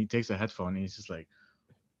listen? And he takes a headphone and he's just like,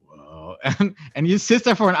 whoa. And he sits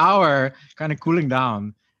there for an hour, kind of cooling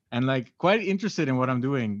down and like quite interested in what I'm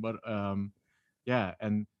doing. But yeah.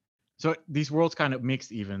 And so these worlds kind of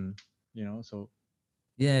mixed even, so.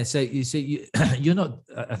 Yeah. So you see, you're not,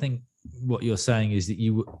 I think what you're saying is that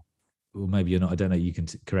or maybe you're not, I don't know, you can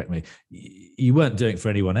correct me. You weren't doing it for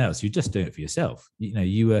anyone else. You're just doing it for yourself.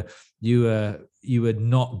 You were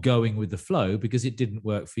not going with the flow because it didn't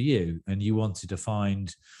work for you, and you wanted to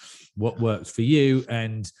find what worked for you.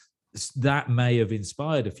 And that may have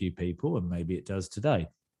inspired a few people, and maybe it does today,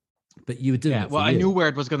 but you were doing it for well, you. I knew where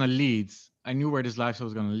it was going to lead. I knew where this lifestyle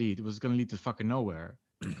was going to lead. It was going to lead to fucking nowhere,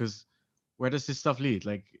 because where does this stuff lead?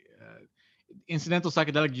 Like, incidental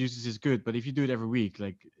psychedelic uses is good, but if you do it every week,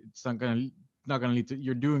 like, it's not gonna lead to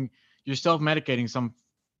you're self-medicating some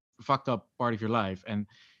fucked up part of your life, and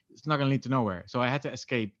it's not gonna lead to nowhere. So I had to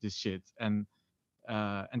escape this shit, and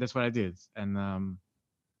that's what I did. And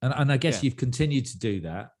I guess you've continued to do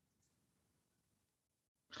that.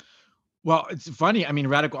 Well, it's funny. I mean,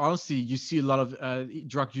 radical honesty, you see a lot of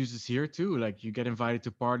drug users here too. Like, you get invited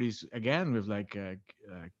to parties again with like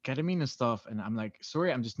ketamine and stuff. And I'm like,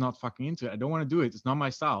 sorry, I'm just not fucking into it. I don't want to do it. It's not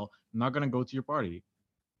my style. I'm not going to go to your party.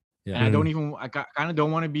 Yeah. And I kind of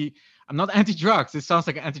don't want to be, I'm not anti-drugs. This sounds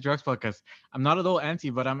like an anti-drugs podcast. I'm not at all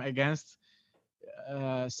anti, but I'm against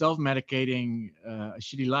self-medicating a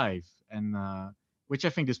shitty life. And which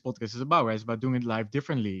I think this podcast is about, right? It's about doing it life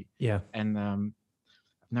differently. Yeah. And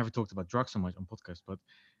never talked about drugs so much on podcasts, but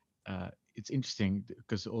it's interesting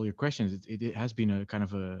because all your questions, it has been a kind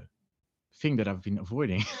of a thing that I've been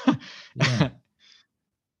avoiding.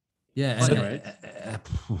 Yeah,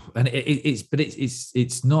 and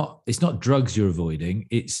it's not drugs you're avoiding.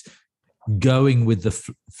 It's going with the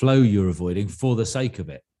flow you're avoiding for the sake of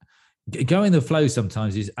it. Going the flow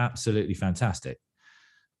sometimes is absolutely fantastic,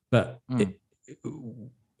 but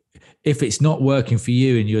if it's not working for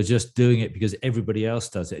you and you're just doing it because everybody else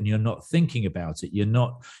does it and you're not thinking about it, you're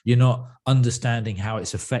not understanding how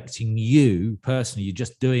it's affecting you personally, you're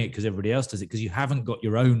just doing it because everybody else does it because you haven't got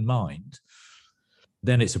your own mind,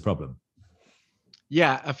 then it's a problem.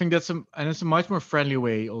 Yeah, I think it's a much more friendly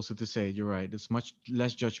way also to say, you're right. It's much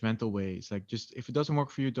less judgmental way. It's like, just if it doesn't work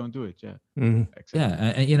for you, don't do it. Yeah. Mm-hmm.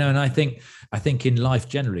 Exactly. Yeah. And I think in life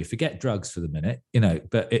generally, forget drugs for the minute,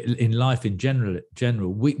 but in life in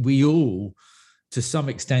general, we all, to some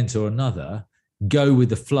extent or another, go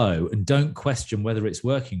with the flow and don't question whether it's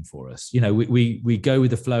working for us. We go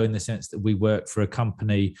with the flow in the sense that we work for a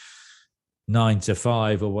company 9 to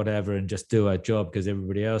 5 or whatever and just do our job because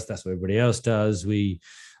that's what everybody else does. We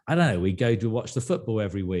go to watch the football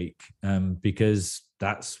every week because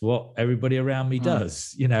that's what everybody around me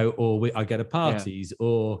does, or I go to parties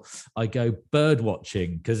or I go bird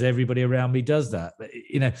watching because everybody around me does that,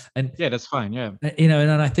 and yeah, that's fine. Yeah.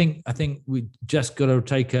 And I think we just got to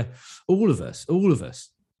take all of us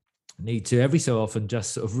need to every so often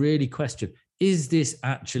just sort of really question, is this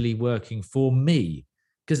actually working for me?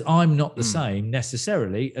 Because I'm not the same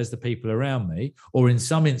necessarily as the people around me, or in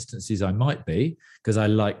some instances I might be because I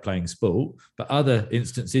like playing sport, but other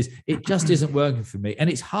instances it just isn't working for me. And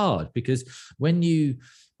it's hard because when you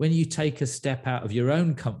take a step out of your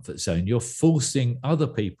own comfort zone, you're forcing other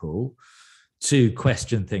people to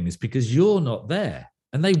question things because you're not there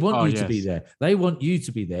and they want you to be there. They want you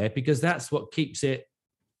to be there because that's what keeps it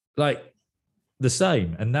like the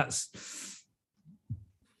same. And that's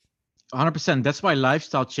 100%. That's why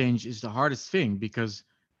lifestyle change is the hardest thing, because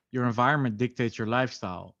your environment dictates your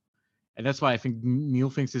lifestyle. And that's why I think Neil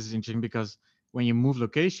thinks this is interesting, because when you move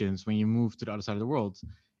locations, when you move to the other side of the world,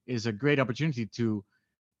 is a great opportunity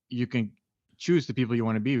you can choose the people you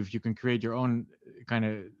want to be with. You can create your own kind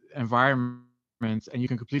of environment and you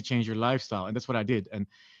can completely change your lifestyle. And that's what I did. And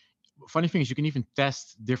funny thing is, you can even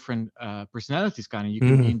test different personalities. You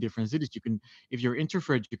can be in different cities. You can, if you're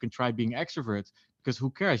introvert, you can try being extrovert, because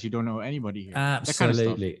who cares? You don't know anybody here.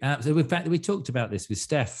 Absolutely. Absolutely. In fact, we talked about this with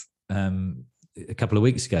Steph a couple of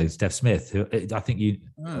weeks ago, Steph Smith, who I think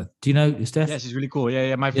do you know Steph? Yeah, she's really cool.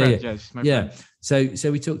 Yeah, my friend. Yeah, she's my friend.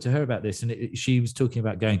 So we talked to her about this, and she was talking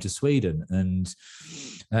about going to Sweden and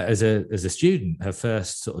as a student, her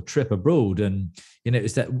first sort of trip abroad. And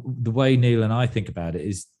it's that the way Neil and I think about it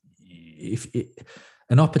is,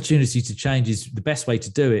 an opportunity to change is the best way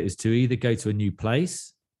to do it is to either go to a new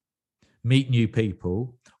place, meet new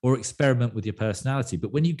people, or experiment with your personality.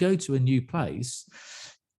 But when you go to a new place,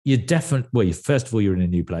 first of all, you're in a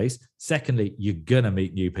new place. Secondly, you're going to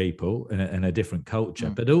meet new people in a different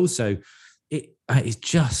culture. But also, it's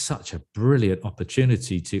just such a brilliant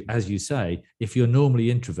opportunity to, as you say, if you're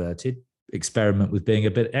normally introverted, experiment with being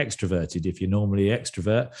a bit extroverted. If you're normally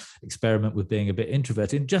extrovert, experiment with being a bit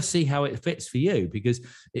introverted and just see how it fits for you, because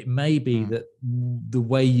it may be that the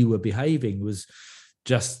way you were behaving was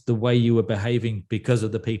just the way you were behaving because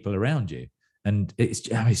of the people around you. And it's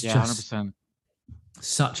just 100%.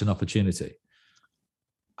 Such an opportunity.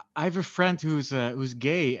 I have a friend who's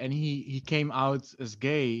gay, and he came out as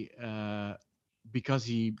gay because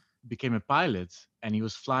he became a pilot, and he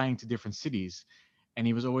was flying to different cities, and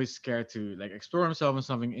he was always scared to like explore himself in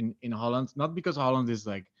something in Holland. Not because Holland's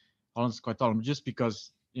quite tolerant, but just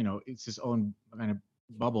because it's his own kind of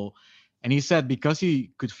bubble. And he said because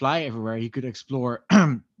he could fly everywhere, he could explore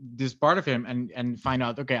this part of him and find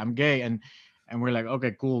out, okay, I'm gay, and we're like,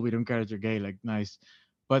 okay, cool, we don't care that you're gay, like nice.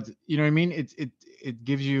 But you know what I mean? It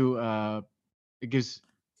gives you it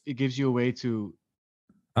gives you a way to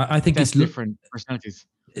I think test different personalities.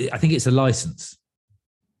 I think it's a license.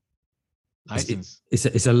 License.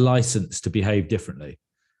 It's a license to behave differently.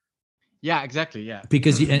 Yeah, exactly. Yeah.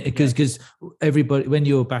 Because everybody, when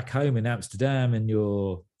you're back home in Amsterdam and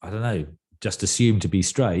you're, I don't know, just assumed to be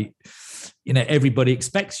straight, everybody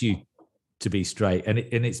expects you to be straight, and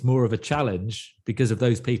it's more of a challenge because of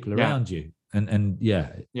those people around you. And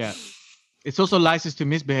yeah. It's also license to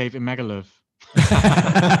misbehave in Magaluf.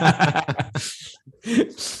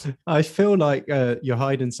 I feel like you're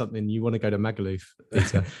hiding something. You want to go to Magaluf.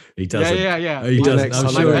 He doesn't. Yeah. He doesn't. I'm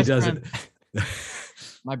sure he doesn't.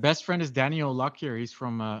 My best friend is Daniel Lockyer. He's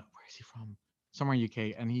from where is he from? Somewhere in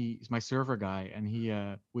UK, and he's my server guy. And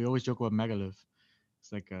we always joke about Magaluf.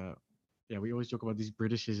 It's like we always joke about these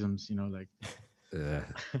Britishisms, like.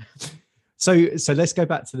 So let's go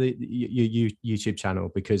back to your YouTube channel,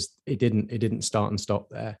 because it didn't start and stop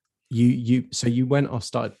there. You went off,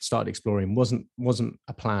 started exploring. Wasn't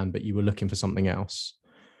a plan, but you were looking for something else.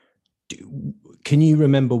 Can you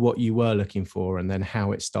remember what you were looking for, and then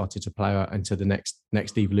how it started to play out into the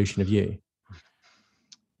next evolution of you?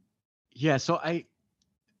 Yeah, so I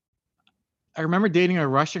remember dating a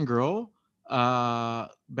Russian girl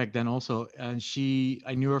back then also, and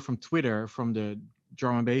I knew her from Twitter, from the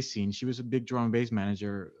drum and bass scene. She was a big drum and bass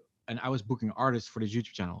manager, and I was booking artists for this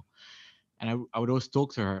YouTube channel, and I would always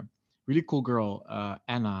talk to her. Really cool girl,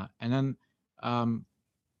 Anna, and then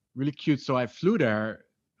really cute. So I flew to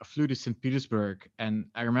St. Petersburg, and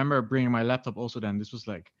I remember bringing my laptop also. Then this was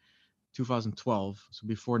like 2012, so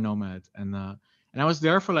before Nomad, and I was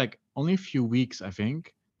there for like only a few weeks, I think.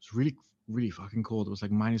 It was really, really fucking cold. It was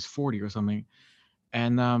like -40 or something,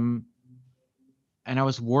 and I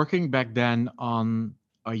was working back then on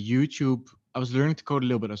a YouTube. I was learning to code a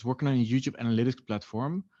little bit. I was working on a YouTube analytics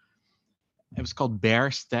platform. It was called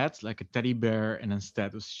Bear Stat, like a teddy bear, and then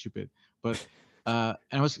stat. It was stupid, but and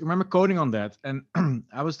I remember coding on that, and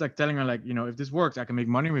I was like telling her, like, if this works, I can make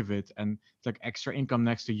money with it, and it's like extra income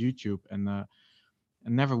next to YouTube, and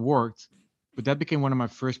it never worked. But that became one of my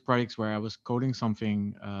first projects where I was coding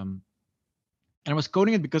something, and I was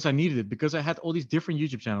coding it because I needed it, because I had all these different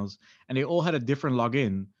YouTube channels, and they all had a different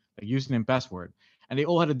login, like username, password, and they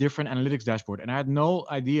all had a different analytics dashboard, and I had no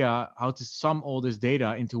idea how to sum all this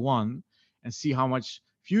data into one and see how much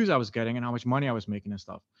views I was getting and how much money I was making and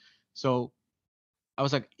stuff. So I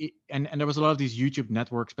was like, and there was a lot of these YouTube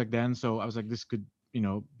networks back then. So I was like, this could, be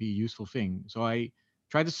a useful thing. So I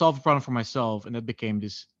tried to solve a problem for myself, and that became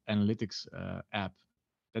this analytics app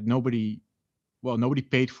that nobody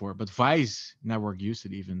paid for, but Vice Network used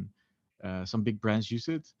it even. Some big brands used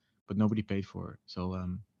it, but nobody paid for it. So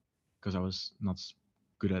because I was not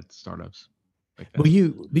good at startups. Well,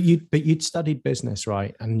 you'd studied business,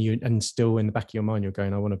 right? And still in the back of your mind, you're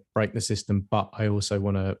going, I want to break the system, but I also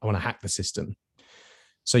want to hack the system.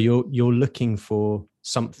 So you're looking for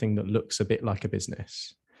something that looks a bit like a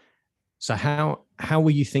business. So how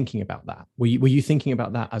were you thinking about that? Were you thinking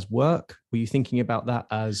about that as work? Were you thinking about that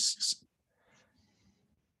as?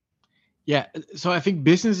 Yeah, so I think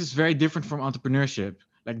business is very different from entrepreneurship.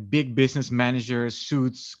 Like big business managers,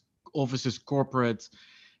 suits, offices, corporate.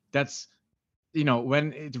 That's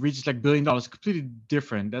when it reaches like $1 billion, completely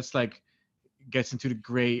different. That's like gets into the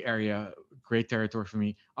gray area, gray territory for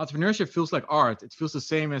me. Entrepreneurship feels like art. It feels the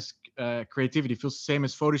same as creativity. It feels the same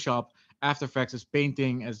as Photoshop, After Effects, as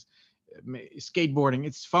painting, as skateboarding.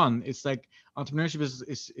 It's fun. It's like entrepreneurship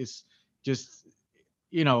is just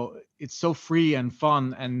it's so free and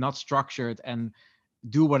fun and not structured and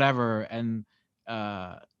do whatever. And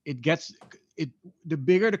the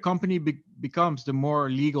bigger the company becomes, the more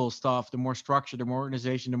legal stuff, the more structure, the more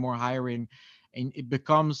organization, the more hiring, and it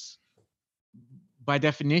becomes by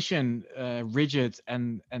definition rigid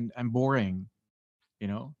and boring,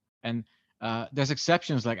 and There's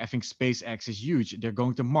exceptions, like I think SpaceX is huge. They're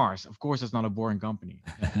going to Mars. Of course, it's not a boring company,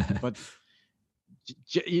 but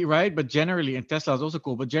right. But generally, and Tesla is also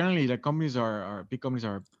cool. But generally, like companies are big companies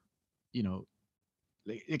are, you know,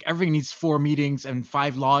 like everything needs 4 meetings and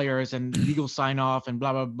 5 lawyers and legal sign off and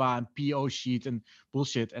blah blah blah and PO sheet and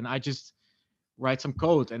bullshit. And I just write some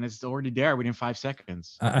code and it's already there within 5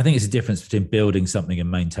 seconds. I think it's a difference between building something and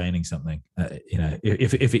maintaining something. You know,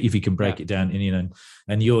 if you can break it down, and you know,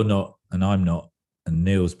 and you're not, and I'm not, and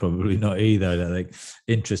Neil's probably not either, like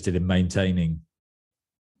interested in maintaining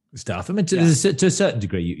stuff. I mean, to a certain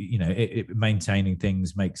degree, you know, maintaining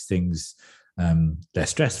things makes things less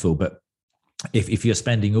stressful. But if you're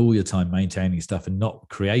spending all your time maintaining stuff and not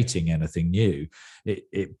creating anything new,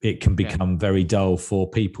 it can become very dull for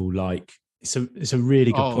people like. It's a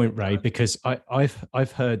really good point, Ray, because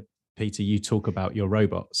I've heard, Peter, you talk about your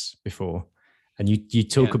robots before, and you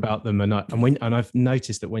talk about them, and I've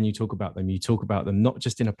noticed that when you talk about them not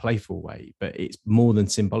just in a playful way, but it's more than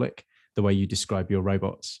symbolic, the way you describe your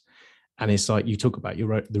robots. And it's like you talk about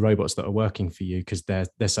the robots that are working for you because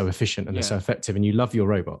they're so efficient and they're so effective, and you love your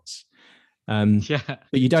robots. But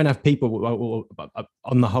you don't have people.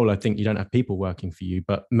 On the whole, I think you don't have people working for you,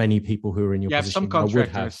 but many people who are in your position some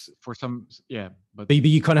contractors for some, but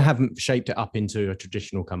you kind of haven't shaped it up into a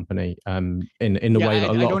traditional company in the way that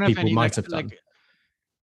a lot of people might have done.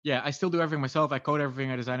 I still do everything myself. I code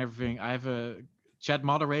everything, I design everything. I have a chat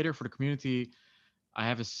moderator for the community. I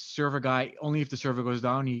have a server guy. Only if the server goes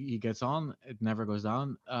down, he gets on. It never goes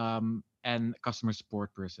down. And customer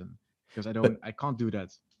support person, because I can't do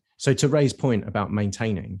that. So to Ray's point about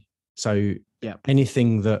maintaining,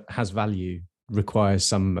 anything that has value requires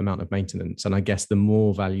some amount of maintenance. And I guess the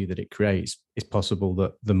more value that it creates, it's possible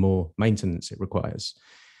that the more maintenance it requires.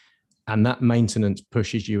 And that maintenance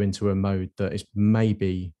pushes you into a mode that is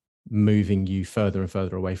maybe moving you further and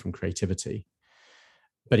further away from creativity.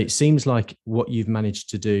 But it seems like what you've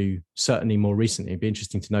managed to do, certainly more recently, it'd be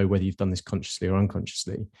interesting to know whether you've done this consciously or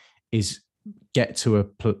unconsciously, is get to a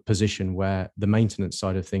position where the maintenance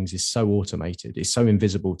side of things is so automated, it's so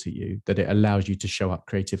invisible to you that it allows you to show up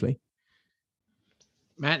creatively.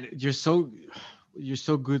 Man, you're so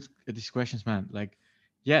good at these questions, man. Like,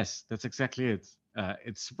 yes, that's exactly it.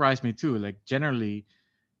 It surprised me too. Like, generally,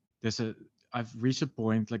 I've reached a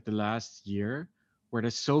point like the last year where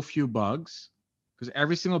there's so few bugs, because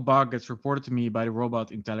every single bug gets reported to me by the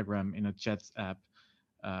robot in Telegram in a chat app.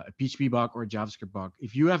 A PHP bug or a JavaScript bug.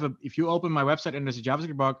 If you open my website and there's a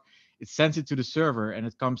JavaScript bug, it sends it to the server and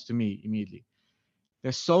it comes to me immediately.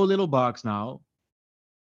 There's so little bugs now.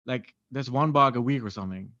 Like there's one bug a week or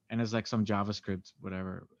something, and it's like some JavaScript,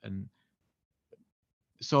 whatever. And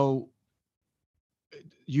so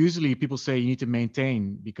usually people say you need to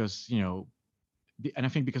maintain because, you know, and I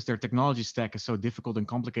think because their technology stack is so difficult and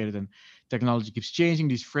complicated, and technology keeps changing,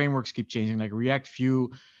 these frameworks keep changing, like React,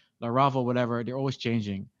 Vue, Laravel, whatever, they're always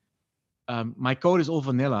changing. My code is all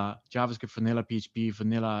vanilla, JavaScript vanilla, PHP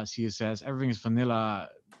vanilla, CSS, everything is vanilla.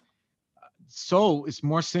 So it's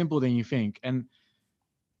more simple than you think. And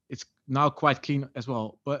it's now quite clean as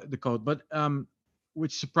well, but the code. But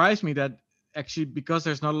which surprised me that actually, because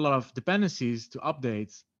there's not a lot of dependencies to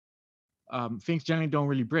update, things generally don't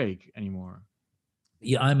really break anymore.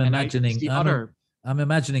 Yeah, I'm imagining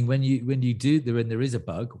when you do when there is a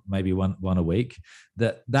bug, maybe one a week,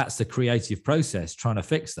 that's the creative process trying to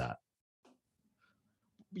fix that.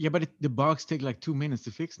 Yeah, but the bugs take like 2 minutes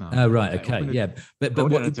to fix now. Oh, right. Okay. Yeah. But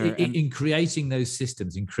what, in creating those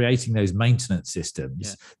systems, in creating those maintenance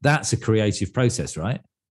systems, that's a creative process, right?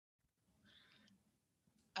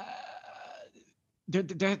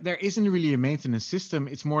 There isn't really a maintenance system.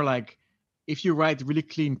 It's more like if you write really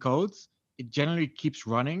clean code, it generally keeps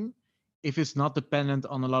running. If it's not dependent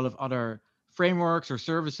on a lot of other frameworks or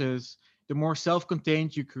services, the more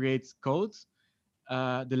self-contained you create code,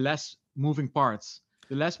 the less moving parts.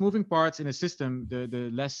 The less moving parts in a system, the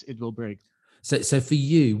less it will break. So for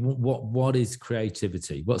you, what is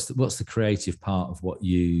creativity? What's the creative part of what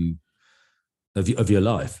you of your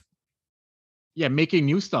life? Yeah, making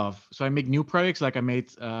new stuff. So I make new products. Like I made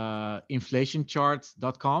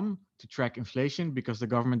inflationcharts.com to track inflation because the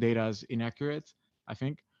government data is inaccurate, I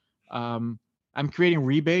think. I'm creating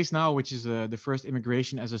Rebase now, which is the first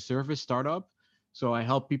immigration as a service startup. So I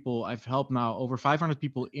help people. I've helped now over 500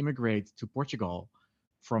 people immigrate to Portugal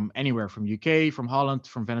from anywhere, from UK, from Holland,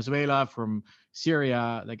 from Venezuela, from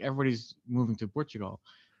Syria. Like everybody's moving to Portugal.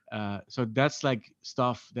 So that's like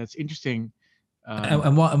stuff that's interesting.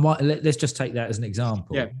 And what? Let's just take that as an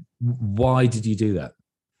example. Yeah. Why did you do that?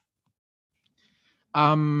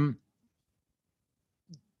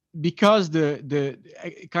 Because the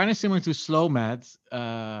kind of similar to slow math,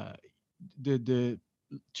 the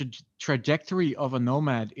trajectory of a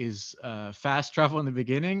nomad is fast travel in the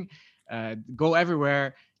beginning, go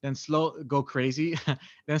everywhere, then go crazy,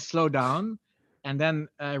 then slow down, and then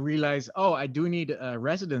realize, oh, I do need a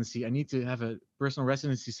residency. I need to have a personal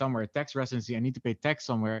residency somewhere, a tax residency. I need to pay tax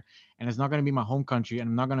somewhere, and it's not going to be my home country, and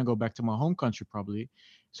I'm not going to go back to my home country probably.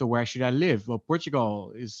 So where should I live? Well,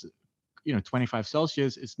 Portugal is, 25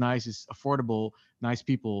 Celsius. It's nice. It's affordable. Nice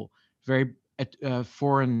people. Very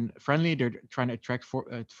foreign friendly. They're trying to attract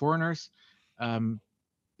foreigners.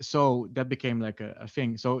 So that became like a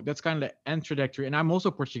thing. So that's kind of the end trajectory. And I'm also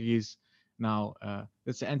Portuguese now.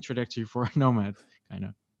 That's the end trajectory for a nomad, kind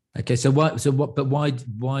of. Okay, so what? But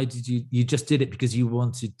why did you just did it because you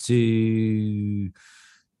wanted to?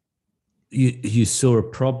 You saw a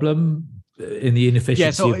problem in the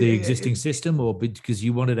inefficiency of the existing system, or because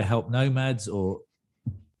you wanted to help nomads, or?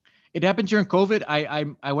 It happened during COVID.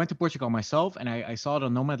 I went to Portugal myself, and I saw the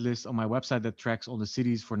nomad list on my website that tracks all the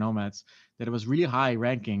cities for nomads, that it was really high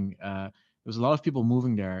ranking. There was a lot of people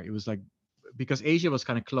moving there. It was like, because Asia was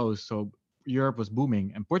kind of closed, so Europe was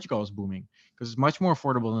booming and Portugal was booming because it's much more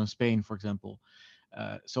affordable than Spain, for example.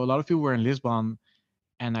 So a lot of people were in Lisbon,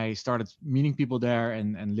 and I started meeting people there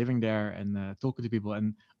and living there and talking to people,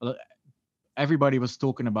 and everybody was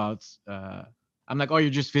talking about. I'm like, oh, you're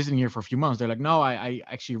just visiting here for a few months. They're like, no, I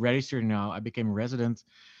actually registered now. I became a resident.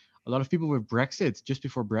 A lot of people with Brexit, just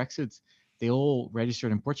before Brexit, they all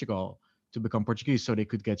registered in Portugal to become Portuguese so they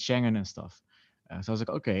could get Schengen and stuff. So I was like,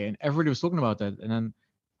 okay. And everybody was talking about that. And then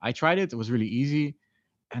I tried it. It was really easy.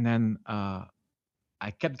 And then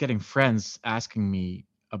I kept getting friends asking me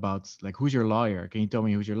about, like, who's your lawyer? Can you tell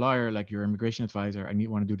me who's your lawyer? Like, your immigration advisor. I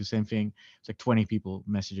want to do the same thing. It's like 20 people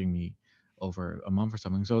messaging me over a month or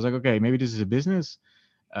something. So I was like, okay, maybe this is a business.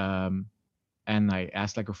 And I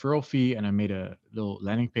asked like a referral fee, and I made a little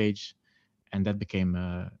landing page, and that became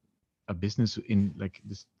a business in like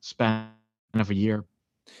this span of a year.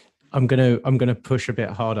 I'm gonna push a bit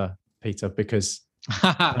harder, Peter, because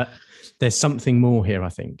there's something more here, I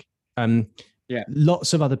think.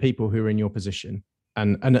 Lots of other people who are in your position,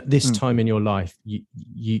 and at this time in your life,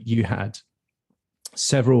 you had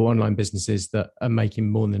several online businesses that are making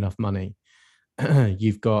more than enough money.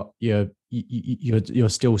 You've got you're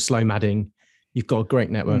still slow madding. You've got a great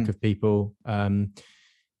network of people.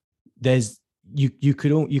 You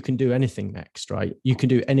can do anything next, right? You can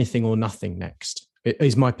do anything or nothing next. It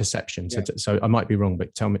is my perception. So I might be wrong,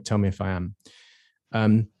 but tell me if I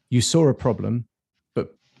am. You saw a problem,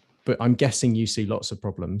 but I'm guessing you see lots of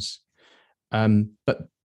problems.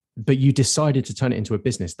 But you decided to turn it into a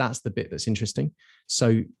business. That's the bit that's interesting.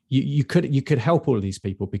 So you could help all of these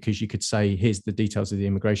people because you could say, here's the details of the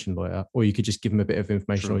immigration lawyer, or you could just give them a bit of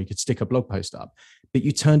information, or you could stick a blog post up. But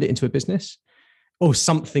you turned it into a business, or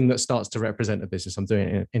something that starts to represent a business. I'm doing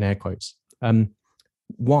it in air quotes.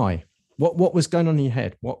 Why? What was going on in your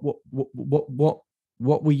head? What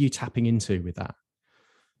were you tapping into with that?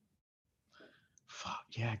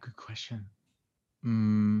 Yeah, good question.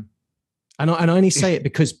 And I only say it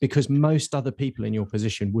because most other people in your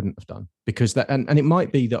position wouldn't have done, because that, and it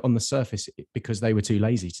might be that on the surface, because they were too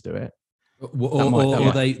lazy to do it,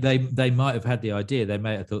 or they might have had the idea. They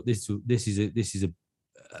may have thought this is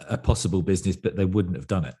a possible business, but they wouldn't have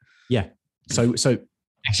done it. Yeah. So the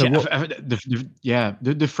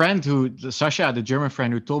friend Sasha, the German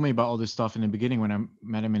friend who told me about all this stuff in the beginning when I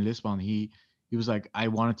met him in Lisbon, he was like, I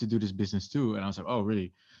wanted to do this business too, and I was like, oh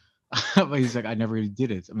really? But he's like, I never really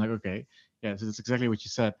did it. I'm like, okay, yeah. So that's exactly what you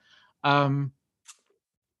said.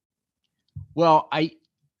 Well,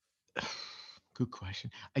 good question.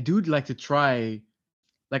 I do like to try,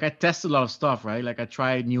 like I test a lot of stuff, right? Like I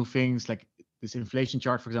try new things, like this inflation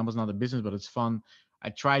chart, for example, is not a business, but it's fun. I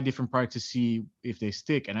try different products to see if they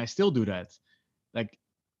stick, and I still do that. Like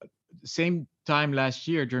same time last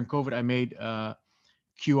year during COVID, I made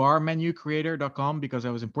QRmenucreator.com because I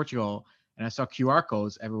was in Portugal and I saw QR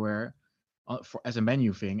codes everywhere as a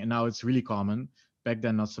menu thing, and now it's really common. Back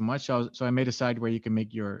then, not so much. So I made a site where you can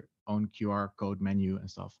make your own QR code menu and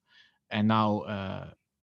stuff. And now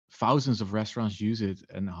thousands of restaurants use it,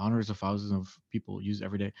 and hundreds of thousands of people use it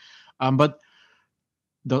every day. But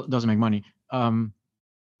doesn't make money.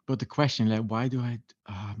 But the question, like, why do I?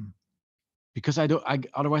 Because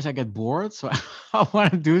otherwise I get bored. So I want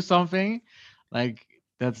to do something like.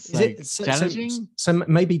 That's challenging. So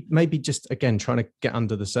maybe just again trying to get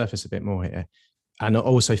under the surface a bit more here, and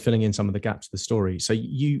also filling in some of the gaps of the story. So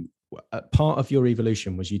you part of your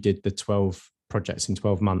evolution was you did the 12 projects in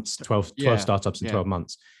 12 months, 12 startups in 12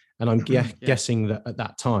 months, And I'm guessing that at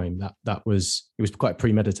that time it was quite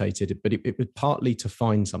premeditated, but it was partly to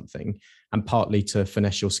find something and partly to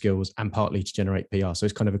finesse your skills and partly to generate PR. So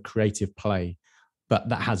it's kind of a creative play, but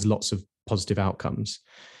that has lots of positive outcomes.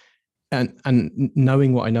 And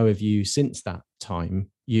knowing what I know of you since that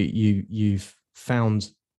time, you've found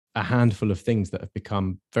a handful of things that have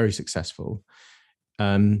become very successful,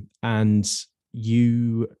 and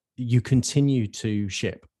you continue to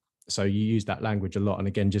ship. So you use that language a lot. And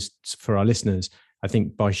again, just for our listeners, I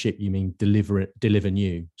think by ship you mean deliver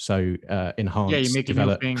new. So enhance, you make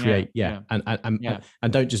develop, a new thing, create,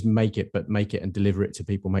 and don't just make it, but make it and deliver it to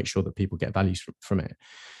people. Make sure that people get value from it.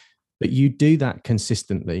 But you do that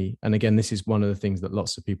consistently. And again, this is one of the things that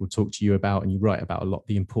lots of people talk to you about, and you write about a lot: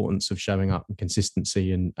 the importance of showing up and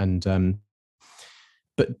consistency.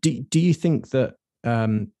 But do you think that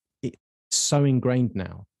it's so ingrained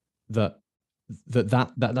now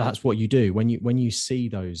that's what you do when you see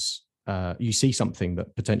those you see something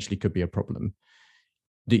that potentially could be a problem,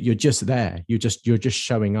 that you're just there, you're just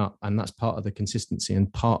showing up, and that's part of the consistency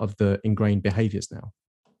and part of the ingrained behaviors now?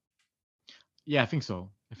 Yeah, I think so.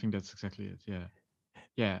 I think that's exactly it.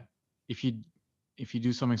 Yeah. If you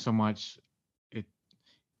do something so much, it,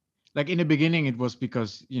 like in the beginning it was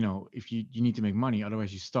because, if you need to make money,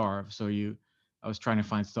 otherwise you starve. So I was trying to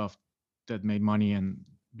find stuff that made money and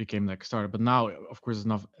became like a startup. But now, of course,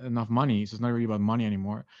 there's enough money, so it's not really about money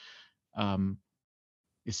anymore.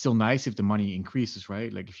 It's still nice if the money increases,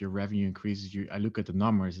 right? Like if your revenue increases, I look at the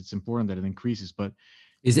numbers. It's important that it increases. But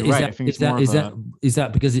is that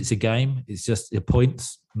because it's a game? It's just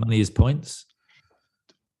points. Money is points.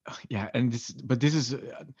 Yeah, and this is this is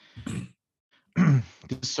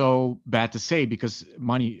so bad to say, because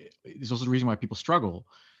money is also the reason why people struggle.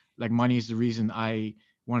 Like money is the reason I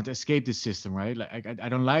wanted to escape this system, right? Like I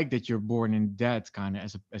don't like that you're born in debt, kind of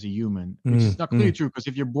as a human, which is not completely true, because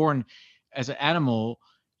if you're born as an animal,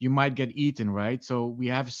 you might get eaten, right? So we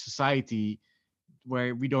have a society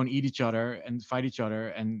where we don't eat each other and fight each other,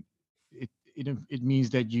 and it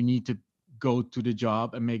means that you need to go to the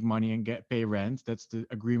job and make money and pay rent. That's the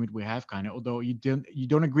agreement we have, kind of. Although you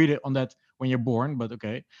don't agree on that when you're born, but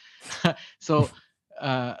okay. So,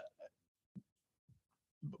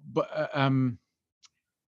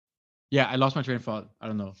 yeah, I lost my train of thought. I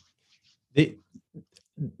don't know.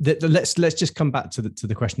 Let's just come back to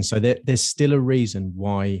the question. So there's still a reason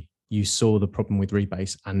why you saw the problem with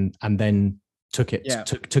Rebase and then took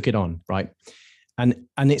it on, right? And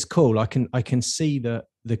it's cool. I can see that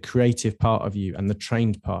the creative part of you and the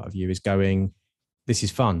trained part of you is going, this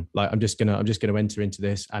is fun. Like I'm just gonna enter into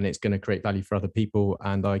this, and it's gonna create value for other people,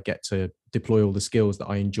 and I get to deploy all the skills that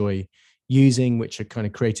I enjoy using, which are kind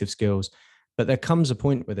of creative skills. But there comes a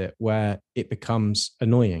point with it where it becomes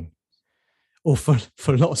annoying, or for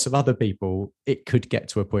lots of other people, it could get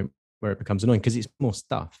to a point where it becomes annoying because it's more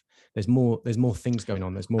stuff. There's more things going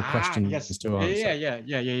on. There's more questions to answer.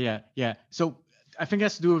 Yeah. So I think it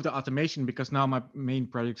has to do with the automation, because now my main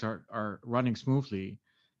projects are running smoothly,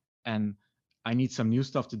 and I need some new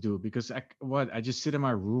stuff to do, because I just sit in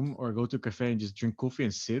my room or go to a cafe and just drink coffee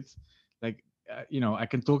and sit. Like, I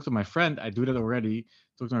can talk to my friend. I do that already.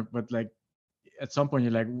 But like at some point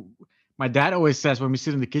you're like, my dad always says when we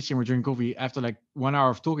sit in the kitchen, we're drinking coffee, after like 1 hour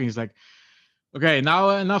of talking, he's like, okay, now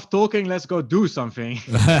enough talking, let's go do something.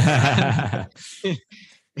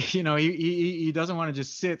 He doesn't want to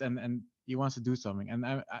just sit, and he wants to do something.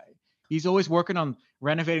 And he's always working on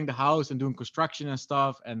renovating the house and doing construction and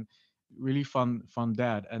stuff, and really fun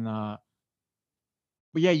dad. And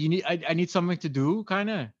but yeah, I need something to do, kind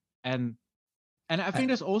of. And I think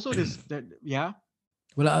there's also this yeah.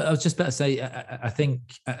 Well, I was just about to say, I think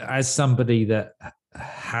as somebody that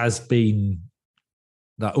has been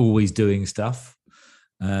like always doing stuff,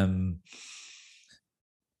 and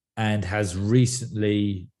has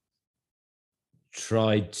recently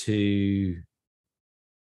tried to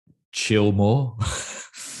chill more.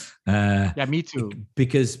 Yeah, me too.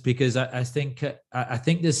 Because I think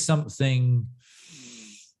there's something.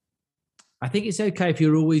 I think it's okay if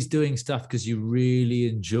you're always doing stuff because you really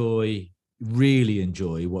enjoy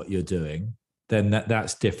what you're doing, then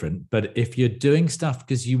that's different. But if you're doing stuff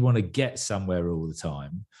because you want to get somewhere all the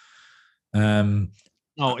time,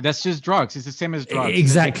 no, that's just drugs. It's the same as drugs.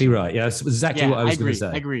 Exactly right. Yeah, that's exactly what I was going to say.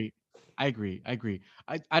 I agree.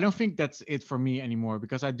 I don't think that's it for me anymore,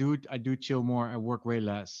 because I do chill more. I work way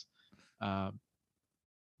less,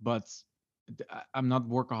 but I'm not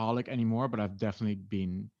workaholic anymore. But I've definitely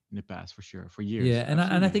been in the past, for sure, for years. Yeah, and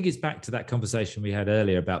I think it's back to that conversation we had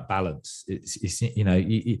earlier about balance. It's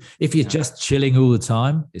if you're just chilling all the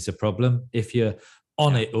time, it's a problem. If you're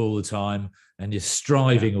on it all the time and you're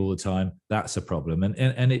striving all the time, that's a problem.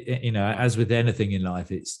 And it, you know, as with anything in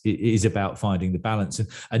life, it is about finding the balance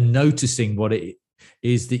and noticing what it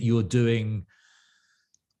is that you're doing.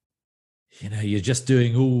 You know, you're just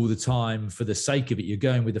doing all the time for the sake of it. You're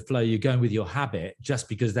going with the flow, you're going with your habit just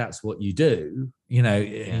because that's what you do, you know,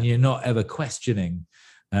 and you're not ever questioning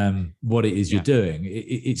what it is you're doing.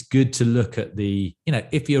 It's good to look at the, you know,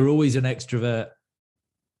 if you're always an extrovert,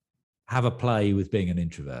 have a play with being an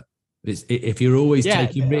introvert. If you're always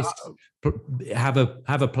taking risks, have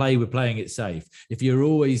a play with playing it safe. If you're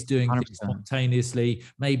always doing 100%. Things spontaneously,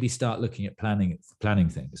 maybe start looking at planning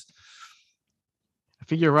things. I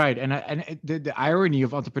think you're right. And the irony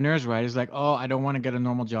of entrepreneurs, right, is like, oh, I don't want to get a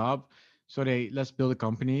normal job, so let's build a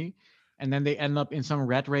company. And then they end up in some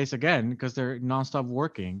rat race again because they're nonstop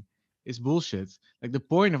working. It's bullshit. Like the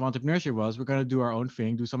point of entrepreneurship was we're going to do our own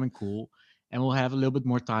thing, do something cool, and we'll have a little bit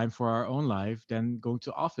more time for our own life than going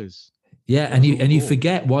to office. Yeah. And you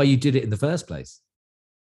forget why you did it in the first place.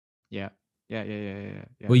 Yeah.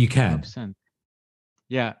 Well, you can. 100%.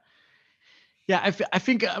 Yeah. Yeah, I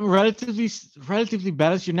think I'm relatively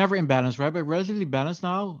balanced. You're never in balance, right? But relatively balanced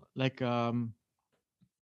now. Like I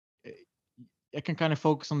can kind of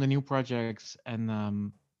focus on the new projects,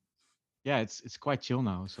 and it's quite chill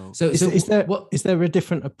now. So is there a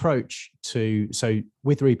different approach to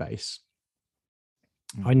with Rebase?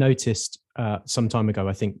 I noticed some time ago,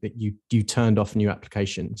 I think that you turned off new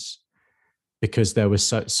applications because there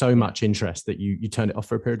was so much interest that you turned it off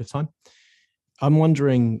for a period of time. I'm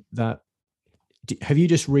wondering that. Have you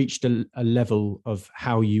just reached a level of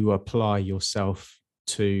how you apply yourself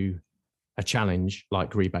to a challenge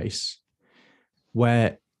like Rebase,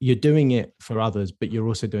 where you're doing it for others, but you're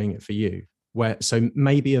also doing it for you? So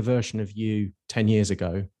maybe a version of you 10 years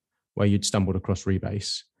ago, where you'd stumbled across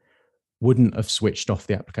Rebase, wouldn't have switched off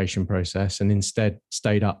the application process and instead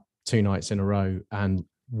stayed up 2 nights in a row and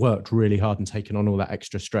worked really hard and taken on all that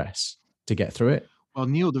extra stress to get through it. Well,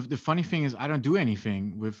 Neil, the funny thing is I don't do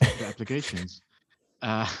anything with the applications.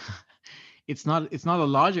 It's not a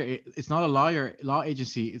law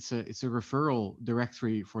agency. It's a referral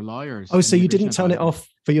directory for lawyers. Oh, so you didn't turn it off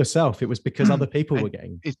for yourself? It was because other people were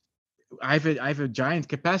getting. I have a giant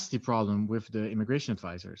capacity problem with the immigration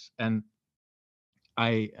advisors, and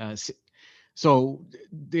so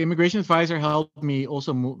the immigration advisor helped me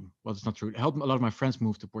also move. Well, it's not true. It helped a lot of my friends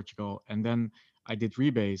move to Portugal, and then I did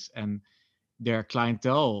Rebase, and their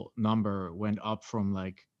clientele number went up from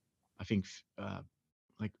like, I think,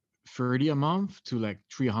 like 30 a month to like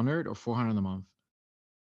 300 or 400 a month.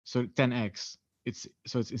 So 10x. It's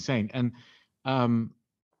insane. And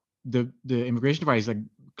the immigration advisor is like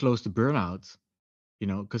close to burnout, you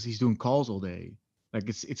know, because he's doing calls all day. Like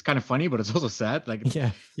it's kind of funny, but it's also sad. Like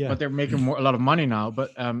yeah. But they're making a lot of money now.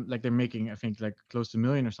 But like they're making, I think, like close to $1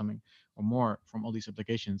 million or something or more from all these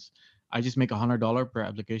applications. I just make $100 per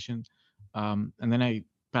application. And then I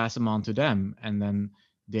pass them on to them, and then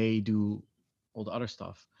they do all the other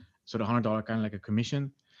stuff. So the $100 kind of like a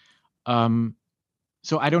commission.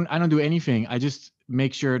 So I don't do anything. I just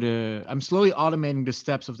make sure I'm slowly automating the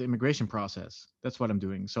steps of the immigration process. That's what I'm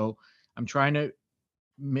doing. So I'm trying to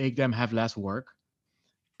make them have less work,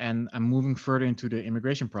 and I'm moving further into the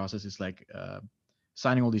immigration process. It's like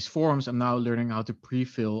signing all these forms. I'm now learning how to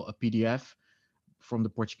pre-fill a PDF from the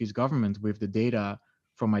Portuguese government with the data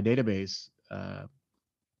from my database,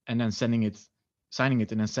 and then signing it,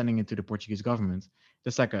 and then sending it to the Portuguese government.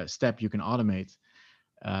 That's like a step you can automate.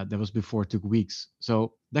 That was before it took weeks.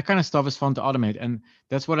 So that kind of stuff is fun to automate, and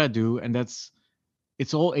that's what I do. And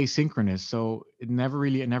it's all asynchronous. So I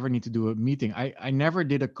never need to do a meeting. I never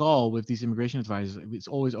did a call with these immigration advisors. It's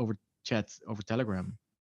always over chat, over Telegram.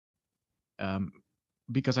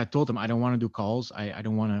 Because I told them I don't want to do calls. I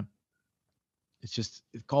don't want to. It's just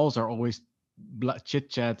calls are always chit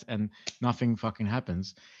chat and nothing fucking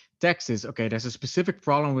happens. Text is okay. There's a specific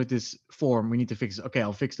problem with this form. We need to fix it. Okay,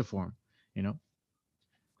 I'll fix the form. You know.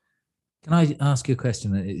 Can I ask you a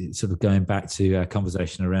question? Sort of going back to a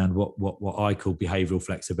conversation around what I call behavioural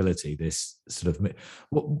flexibility. This sort of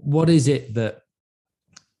what is it that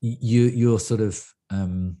you're sort of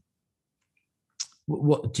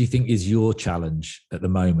what do you think is your challenge at the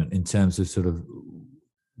moment in terms of sort of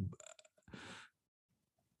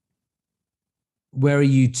where are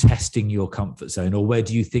you testing your comfort zone, or where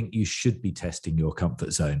do you think you should be testing your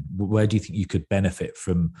comfort zone? Where do you think you could benefit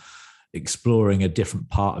from exploring a different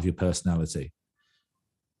part of your personality?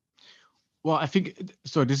 Well, I think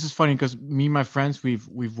so. This is funny because me and my friends,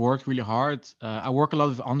 we've worked really hard. I work a lot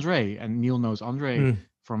with Andre, and Neil knows Andre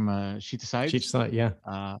from Sheet Aside. Sheet Aside, yeah.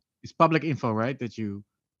 It's public info, right? That you.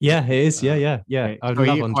 Yeah, it is. Yeah. Okay. I So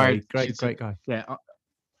love Andre. Great guy. Yeah.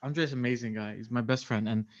 Andre's amazing guy. He's my best friend,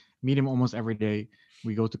 and meet him almost every day.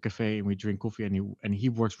 We go to cafe and we drink coffee, and he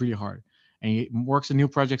works really hard, and he works on new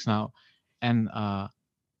projects now. And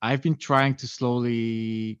I've been trying to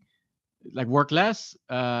slowly like work less,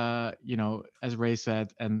 as Ray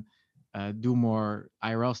said, and do more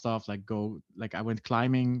IRL stuff. Like I went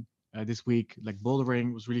climbing this week, like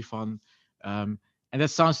bouldering was really fun. And that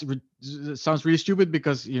sounds really stupid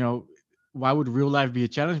because why would real life be a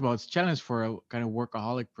challenge? Well, it's a challenge for a kind of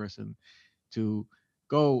workaholic person to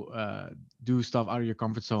go do stuff out of your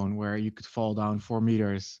comfort zone where you could fall down 4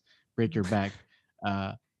 meters, break your back.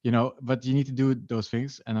 But you need to do those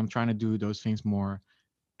things, and I'm trying to do those things more.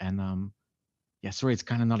 And yeah, sorry, it's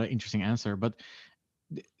kind of not an interesting answer, but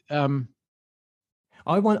I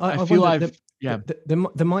feel wonder,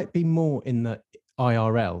 there might be more in the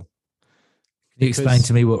IRL. Can you explain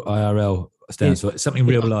to me what IRL stands for? Something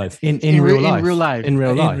real life. In real life. In real life. In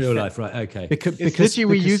real life. In real life, right? Okay. Because literally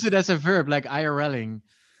we use it as a verb, like IRLing.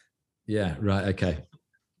 Yeah. Right. Okay.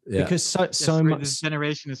 Yeah. Because so much this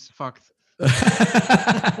generation is fucked.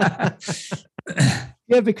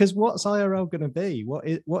 Yeah, because what's IRL going to be?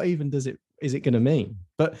 What even is it going to mean?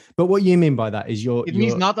 But what you mean by that is it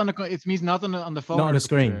means not on the phone, not on the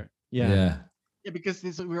screen. Yeah, because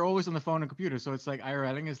we're always on the phone and computer, so it's like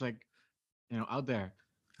IRLing is like out there.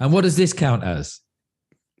 And what does this count as?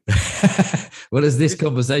 What does this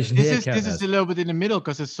conversation here count as? This is a little bit in the middle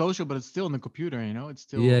because it's social, but it's still on the computer. It's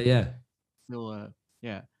still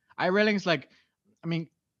IRLing is like, I mean,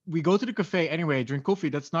 we go to the cafe anyway, drink coffee.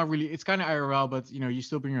 That's not really. It's kind of IRL, but you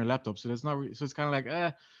still bring your laptop, so that's not. So it's kind of like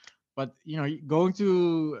but going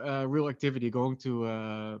to real activity, going to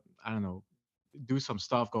I don't know, do some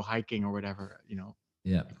stuff, go hiking or whatever.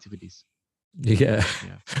 Activities. Yeah.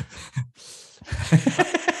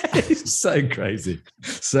 It's so crazy.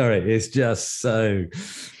 Sorry, it's just so.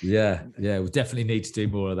 Yeah. We definitely need to do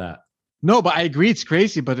more of that. No, but I agree, it's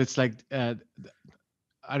crazy, but it's like.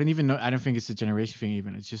 I don't even know. I don't think it's a generation thing.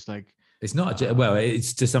 Even it's just like it's not. Well,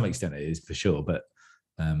 it's to some extent it is for sure, but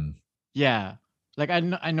yeah. Like I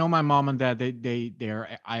know my mom and dad. They are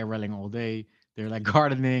IRLing all day. They're like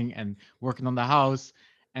gardening and working on the house,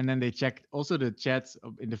 and then they check also the chats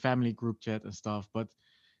in the family group chat and stuff. But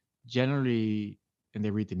generally, and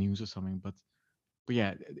they read the news or something. But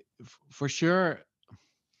yeah, for sure,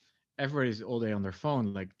 everybody's all day on their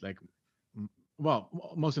phone. Like. Well,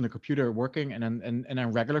 mostly on the computer working, and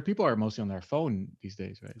then regular people are mostly on their phone these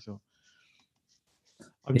days, right? So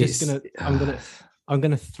I'm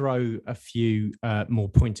gonna throw a few more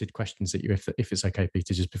pointed questions at you, if it's okay,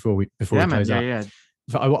 Peter, just before we close out. Yeah.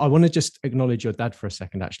 I want to just acknowledge your dad for a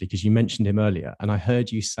second, actually, because you mentioned him earlier, and I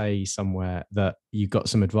heard you say somewhere that you got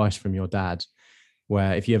some advice from your dad,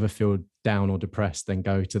 where if you ever feel down or depressed, then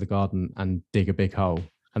go to the garden and dig a big hole,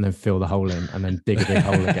 and then fill the hole in, and then dig a big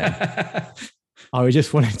hole again. I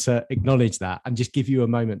just wanted to acknowledge that and just give you a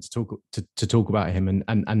moment to talk about him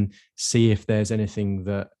and see if there's anything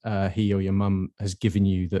that he or your mum has given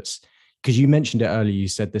you that's, because you mentioned it earlier, you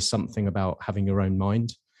said there's something about having your own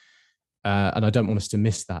mind. And I don't want us to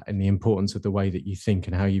miss that in the importance of the way that you think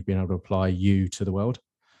and how you've been able to apply you to the world.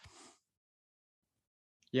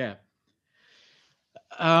 Yeah.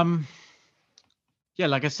 Yeah,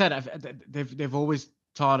 like I said, they've always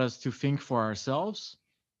taught us to think for ourselves,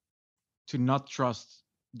 to not trust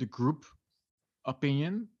the group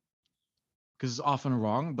opinion, because it's often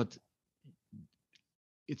wrong, but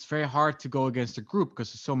it's very hard to go against a group because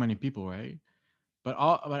there's so many people, right? But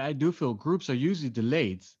I do feel groups are usually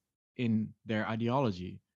delayed in their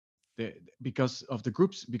ideology because of the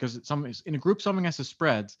groups, because in a group something has to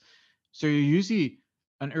spread. So you're usually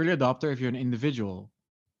an early adopter if you're an individual,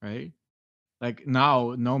 right? Like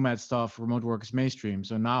now, nomad stuff, remote work is mainstream.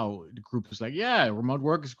 So now the group is like, yeah, remote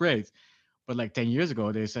work is great. But like 10 years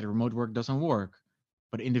ago, they said remote work doesn't work.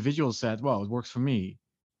 But individuals said, well, it works for me. You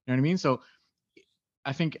know what I mean? So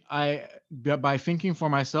I think by thinking for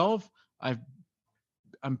myself, I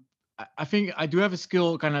think I do have a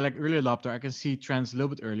skill, kind of like early adopter. I can see trends a little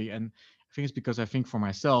bit early. And I think it's because I think for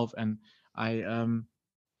myself, and I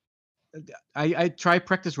try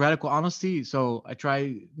practice radical honesty. So I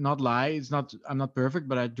try not lie. I'm not perfect,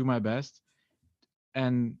 but I do my best.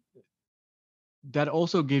 And that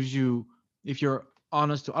also gives you, if you're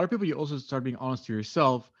honest to other people, you also start being honest to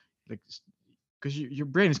yourself, like, because your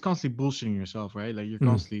brain is constantly bullshitting yourself, right? Like you're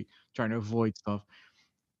constantly trying to avoid stuff.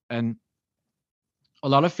 And a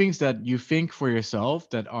lot of things that you think for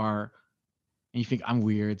yourself and you think I'm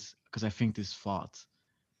weird because I think this thought.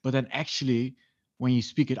 But then actually, when you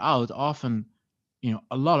speak it out, often,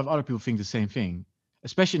 a lot of other people think the same thing,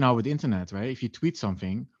 especially now with the internet, right? If you tweet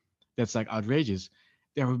something that's like outrageous,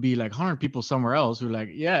 there would be like 100 people somewhere else who like,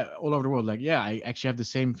 yeah, all over the world, like, yeah, I actually have the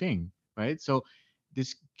same thing, right? So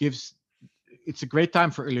this gives, it's a great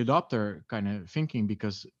time for early adopter kind of thinking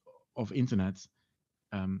because of internet.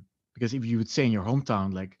 Because if you would say in your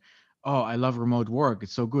hometown, like, oh, I love remote work,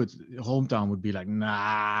 it's so good, hometown would be like,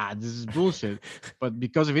 nah, this is bullshit. But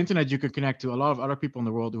because of internet, you can connect to a lot of other people in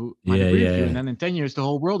the world who might agree with you, and then in 10 years the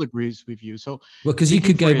whole world agrees with you. So well, because you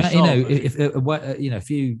could go back, if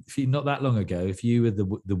you not that long ago, if you were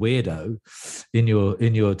the weirdo in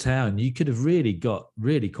your town, you could have really got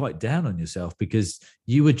quite down on yourself because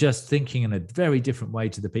you were just thinking in a very different way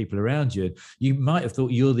to the people around you. You might have thought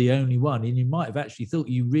you're the only one, and you might have actually thought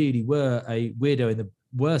you really were a weirdo in the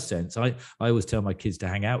worst sense. I always tell my kids to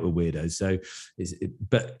hang out with weirdos. So,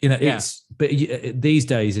 these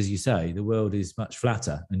days, as you say, the world is much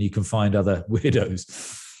flatter, and you can find other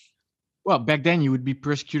weirdos. Well, back then you would be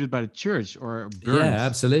persecuted by the church or burned. Yeah,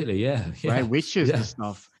 absolutely. Yeah. Right, witches and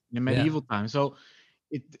stuff in the medieval times. So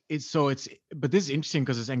but this is interesting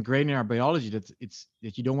because it's ingrained in our biology that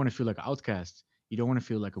you don't want to feel like an outcast. You don't want to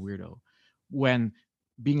feel like a weirdo. When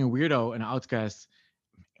being a weirdo and an outcast,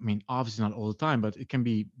 I mean, obviously not all the time, but it can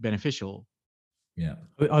be beneficial. Yeah.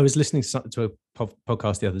 I was listening to a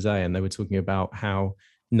podcast the other day, and they were talking about how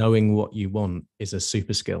knowing what you want is a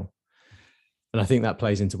super skill. And I think that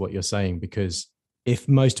plays into what you're saying, because if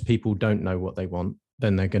most people don't know what they want,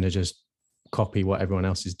 then they're going to just copy what everyone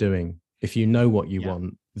else is doing. If you know what you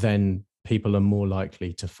want, then people are more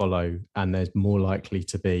likely to follow, and there's more likely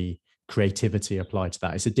to be creativity applied to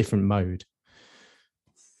that. It's a different mode.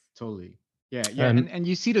 Totally. Yeah. And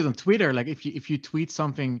you see this on Twitter. Like if you tweet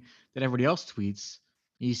something that everybody else tweets,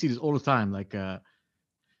 you see this all the time. Like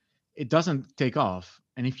it doesn't take off.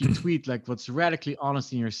 And if you tweet like what's radically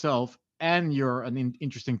honest in yourself, and you're an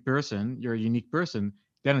interesting person, you're a unique person,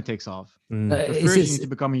 then it takes off. But first you need to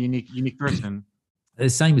become a unique person. The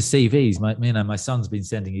same with CVs. My son's been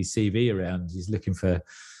sending his CV around. He's looking for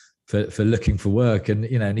looking for work, and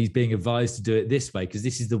and he's being advised to do it this way because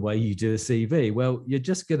this is the way you do a CV. Well, you're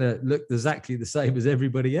just going to look exactly the same as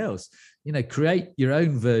everybody else. Create your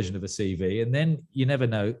own version of a CV, and then you never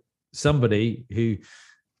know, somebody who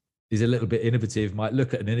is a little bit innovative might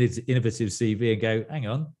look at an innovative CV and go, hang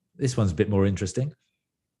on, this one's a bit more interesting.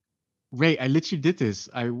 Ray, I literally did this.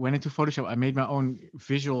 I went into Photoshop. I made my own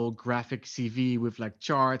visual graphic CV with like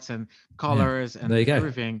charts and colors and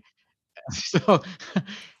everything. So,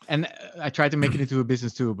 and I tried to make it into a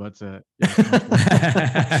business too, but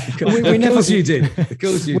we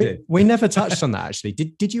We never touched on that actually.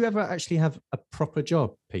 Did you ever actually have a proper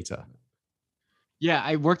job, Peter? Yeah,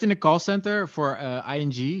 I worked in a call center for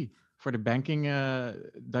ING, for the banking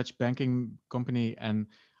Dutch banking company, and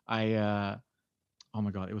I oh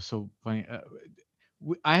my God, it was so funny.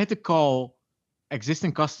 I had to call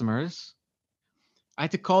existing customers. I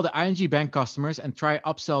had to call the ING bank customers and try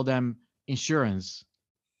upsell them insurance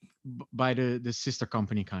by the sister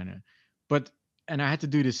company kind of. And I had to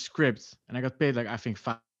do this script, and I got paid like I think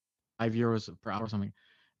 €5 per hour or something.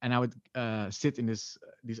 And I would sit in these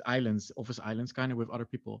islands, office islands kind of, with other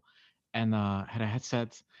people, and had a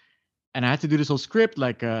headset. And I had to do this whole script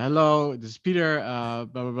like, hello, this is Peter, blah,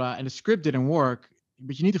 blah, blah. And the script didn't work,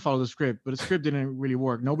 but you need to follow the script. But the script didn't really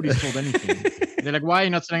work. Nobody sold anything. They're like, why are you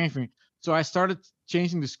not selling anything? So I started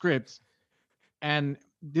changing the script. And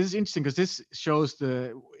this is interesting because this shows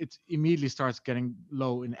it immediately starts getting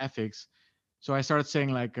low in ethics. So I started saying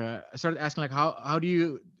like, I started asking like, how do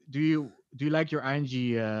you like your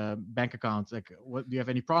ING bank account? Like, what do you have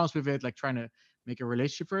any problems with it? Like trying to make a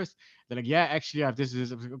relationship first. They're like, yeah, actually I have this. I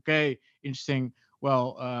was like, okay, interesting.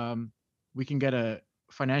 Well, we can get a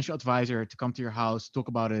financial advisor to come to your house, talk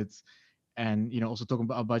about it, and also talk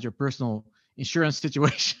about your personal insurance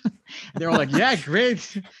situation. They're all like, yeah,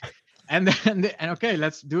 great. And okay,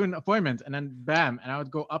 let's do an appointment. And then bam, and I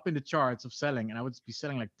would go up in the charts of selling, and I would be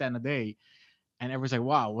selling like 10 a day. And everyone's like,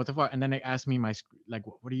 wow, what the fuck? And then they asked me like,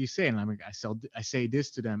 what are you saying? And I'm like, I say this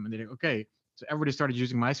to them, and they're like, okay. So everybody started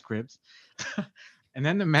using my script. And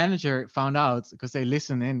then the manager found out, because they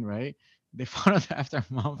listen in, right? They found out after a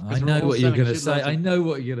month. I know what you're going to say. I know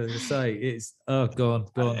what you're going to say. It's, go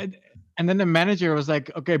on. And then the manager was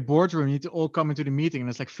like, okay, boardroom, you need to all come into the meeting. And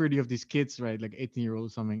it's like 30 of these kids, right? Like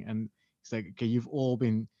 18-year-olds or something. And it's like, okay, you've all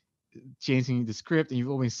been changing the script, and you've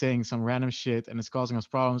all been saying some random shit, and it's causing us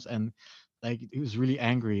problems. And like, he was really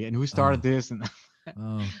angry. And who started this? And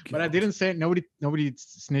but I didn't say it. Nobody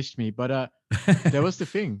snitched me. But that was the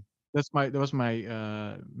thing. That was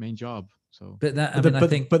my main job. So, but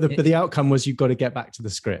the outcome was you've got to get back to the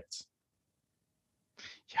script.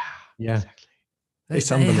 Yeah, exactly. It's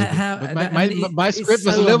unbelievable. My script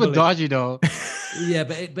was a little bit dodgy though. Yeah,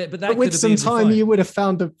 but that But with could have some been time, refined. you would have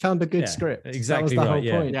found a good Yeah, script. exactly That was the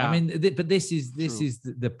right. whole point. Yeah. I mean, but this is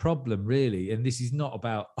True. the problem, really, and this is not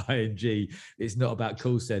about ING. It's not about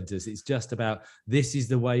call centers. It's just about this is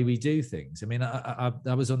the way we do things. I mean,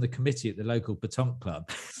 I was on the committee at the local Petanque club,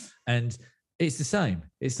 and it's the same.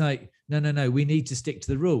 It's like no. We need to stick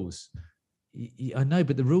to the rules. I know,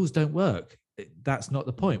 but the rules don't work. That's not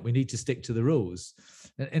the point. We need to stick to the rules,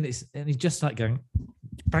 and he's just like going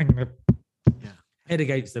bang the head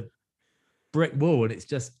against the brick wall, and it's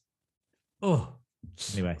just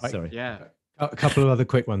anyway. Sorry. Yeah. A couple of other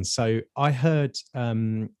quick ones. So I heard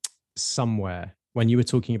somewhere when you were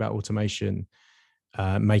talking about automation,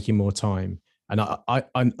 making more time, and I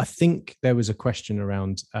think there was a question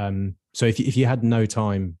around. So if you had no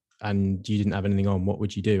time and you didn't have anything on, what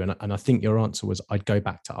would you do? And I think your answer was, I'd go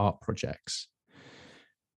back to art projects.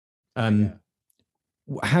 How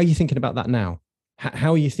are you thinking about that now?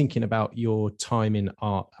 How are you thinking about your time in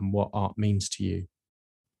art and what art means to you?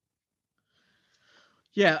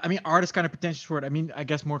 Yeah, I mean, art is kind of pretentious word. I mean, I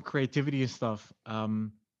guess more creativity and stuff.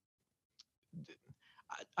 I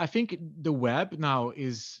think the web now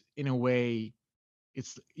is, in a way,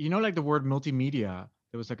 it's, like the word multimedia.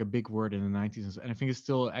 There was like a big word in the 90s, and I think it's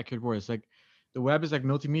still an accurate word. It's like the web is like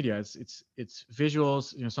multimedia. It's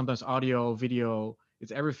visuals, sometimes audio, video.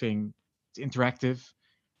 It's everything. It's interactive,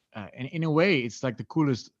 and in a way, it's like the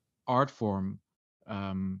coolest art form.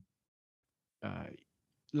 Like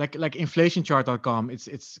inflationchart.com.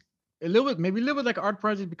 It's maybe a little bit like art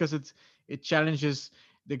project, because it challenges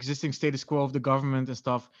the existing status quo of the government and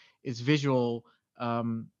stuff. It's visual,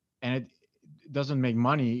 and it doesn't make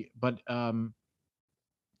money, but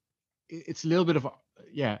it's a little bit of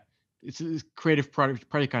it's a creative project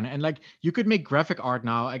kind of. And like, you could make graphic art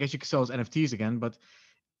now. I guess you could sell as NFTs again, but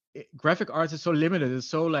graphic art is so limited. It's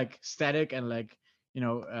so like static, and like,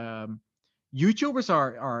 YouTubers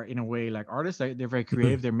are in a way like artists. They're very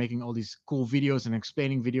creative. They're making all these cool videos and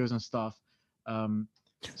explaining videos and stuff.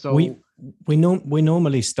 So we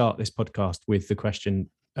normally start this podcast with the question,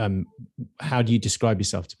 how do you describe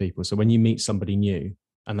yourself to people? So when you meet somebody new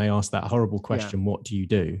and they ask that horrible question, what do you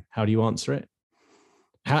do? How do you answer it?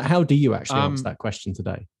 How do you actually answer that question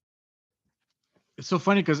today? It's so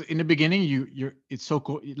funny, because in the beginning, it's so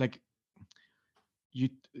cool. Like, you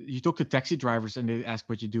talk to taxi drivers and they ask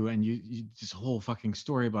what you do, and you this whole fucking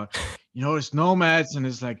story about, there's nomads, and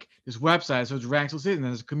there's like this website, so it's ranks, and then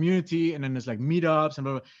there's a community, and then there's like meetups and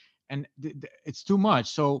blah, blah, and it's too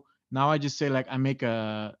much. So now I just say, like, I make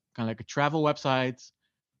a kind of like a travel website,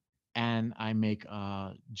 and I make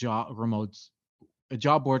a job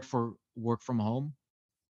board for work from home,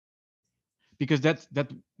 because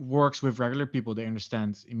that works with regular people. They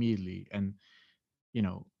understand immediately, and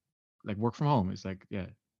like, work from home is like,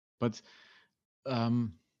 but I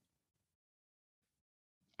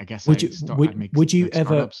guess would you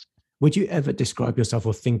ever describe yourself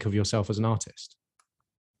or think of yourself as an artist?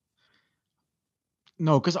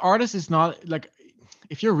 No, because artist is not like,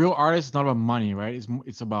 if you're a real artist, it's not about money, right?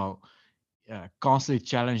 It's about constantly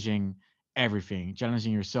challenging everything,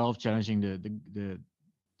 challenging yourself, challenging the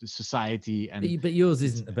society. And but yours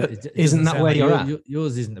isn't about, isn't that where you're at?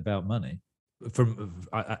 Yours isn't about money.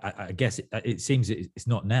 I guess it seems it's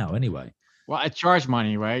not now anyway. Well, I charge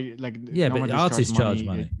money, right? Like, but artists charge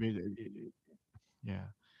money.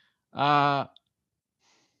 I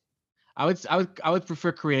would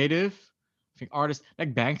prefer creative. I think artists,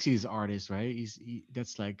 like Banksy is artist, right?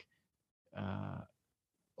 That's like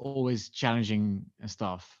always challenging and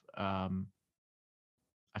stuff. I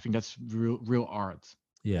think that's real art.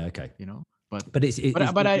 Yeah. Okay. But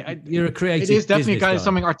you're a creative. It is definitely kind of guy.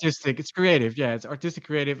 something artistic. It's creative. Yeah, it's artistic,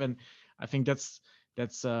 creative, and I think that's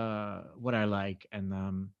what I like.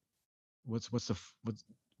 And what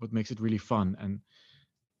makes it really fun. And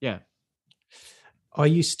yeah. Are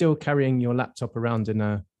you still carrying your laptop around in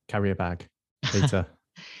a carrier bag, Peter?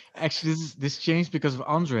 Actually, this changed because of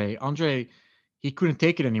Andre. Andre, he couldn't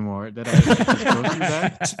take it anymore. That I grocery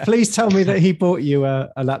bag. Please tell me that he bought you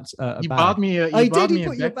a laptop. He bought me a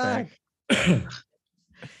backpack.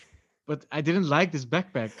 But I didn't like this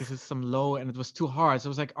backpack because it's some low and it was too hard. So I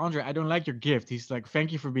was like, Andre, I don't like your gift. He's like,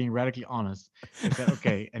 thank you for being radically honest. I said,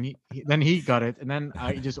 okay. And then he got it. And then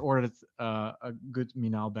I just ordered a good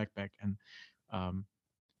Minal backpack. And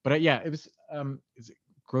but it was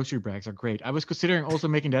grocery bags are great. I was considering also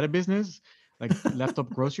making that a business, like laptop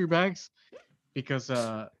grocery bags, because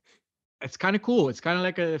it's kind of cool. It's kind of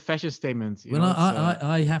like a fashion statement.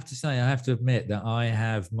 I have to say, I have to admit that I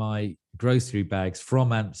have my grocery bags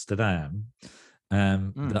from Amsterdam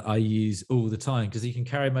that I use all the time, because you can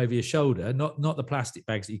carry them over your shoulder, not the plastic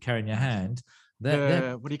bags that you carry in your hand.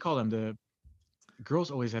 What do you call them?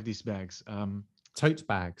 girls always have these bags. Tote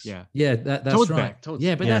bags. Yeah, that's tote right. bag, totes.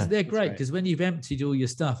 Yeah, but they're great right. because when you've emptied all your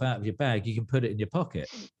stuff out of your bag, you can put it in your pocket.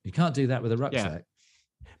 You can't do that with a rucksack.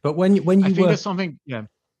 But when you I think were there's something. Yeah.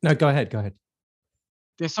 no, go ahead.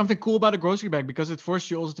 There's something cool about a grocery bag because it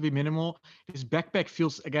forces you also to be minimal. This backpack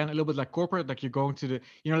feels again a little bit like corporate, like you're going to the,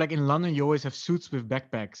 like in London, you always have suits with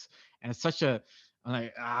backpacks, and it's such a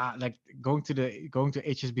like going to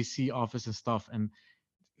HSBC office and stuff. And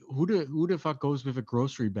who the fuck goes with a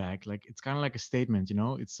grocery bag? Like it's kind of like a statement,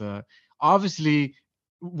 It's obviously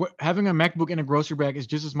having a MacBook in a grocery bag is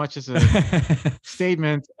just as much as a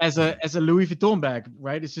statement as a Louis Vuitton bag,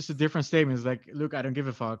 right? It's just a different statement. It's like, look, I don't give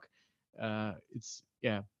a fuck. It's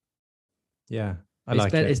I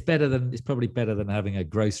like it. It's probably better than having a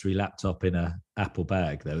grocery laptop in a Apple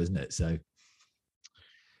bag, though, isn't it? So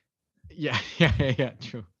yeah,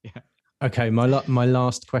 true. Yeah. Okay, my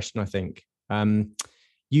last question, I think.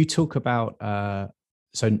 You talk about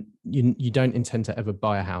so you don't intend to ever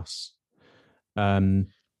buy a house.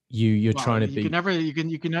 You're trying to be.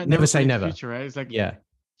 You can never say never. Future, right? It's like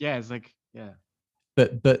it's like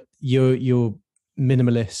But you're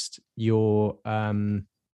minimalist. You're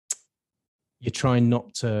trying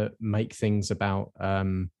not to make things about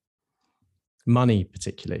money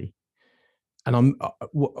particularly. And I'm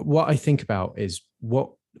what I think about is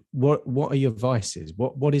what are your vices?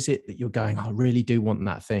 What is it that you're going, I really do want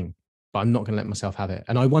that thing, but I'm not going to let myself have it.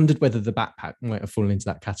 And I wondered whether the backpack might have fallen into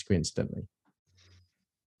that category incidentally.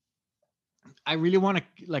 I really want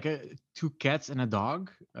two cats and a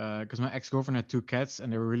dog because my ex-girlfriend had 2 cats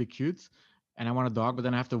and they were really cute. And I want a dog, but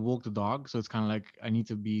then I have to walk the dog. So it's kind of like I need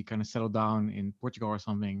to be kind of settled down in Portugal or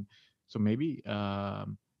something. So maybe I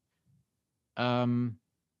don't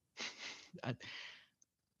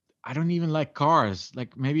even like cars.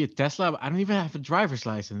 Like maybe a Tesla. I don't even have a driver's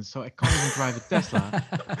license, so I can't even drive a Tesla.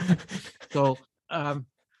 So I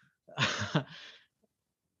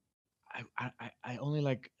only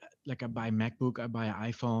like I buy a MacBook, I buy an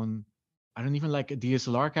iPhone. I don't even like a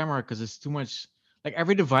DSLR camera because it's too much. Like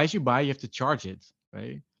every device you buy, you have to charge it,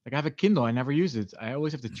 right? Like I have a Kindle, I never use it. I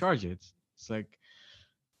always have to charge it. It's like,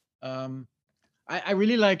 I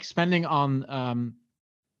really like spending on,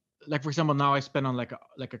 like for example, now I spend on like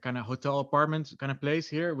a kind of hotel apartment kind of place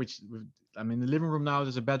here, which I'm in the living room now.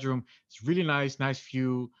 There's a bedroom. It's really nice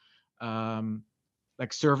view,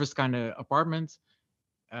 like serviced kind of apartment.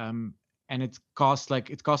 And it costs a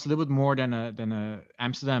little bit more than a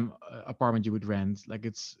Amsterdam apartment you would rent. Like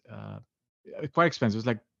it's quite expensive. It's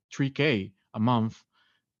like 3K a month,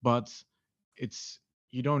 but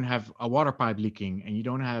you don't have a water pipe leaking and you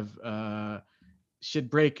don't have shit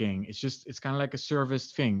breaking. It's kind of like a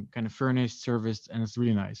serviced thing, kind of furnished, serviced, and it's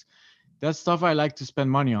really nice. That's stuff I like to spend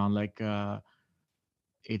money on. Like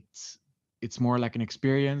it's more like an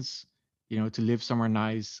experience, to live somewhere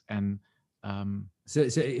nice. And so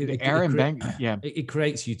it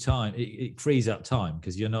creates you time. It frees up time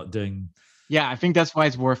because you're not doing. Yeah, I think that's why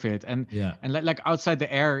it's worth it. And like outside,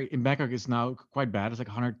 the air in Bangkok is now quite bad. It's like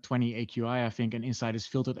 120 AQI, I think, and inside is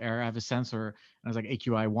filtered air. I have a sensor, and it's like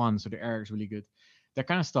AQI 1, so the air is really good. That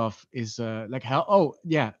kind of stuff is like hell. Oh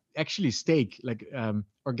yeah, actually steak, like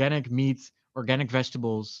organic meat, organic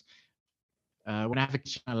vegetables. When I have a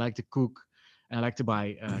kitchen, I like to cook, and I like to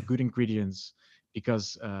buy good ingredients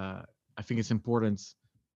because I think it's important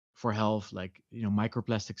for health, like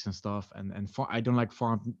microplastics and stuff. And I don't like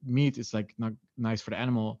farmed meat. It's like not nice for the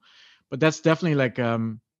animal, but that's definitely like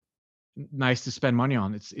nice to spend money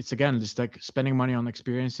on. It's again just like spending money on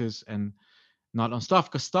experiences and not on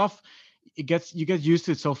stuff, because stuff you get used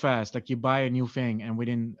to it so fast. Like you buy a new thing and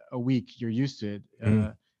within a week you're used to it.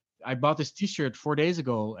 I bought this t-shirt 4 days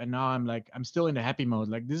ago and now I'm still in the happy mode.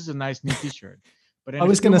 Like this is a nice new t-shirt. But I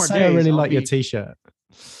was going to say, I really like your t-shirt.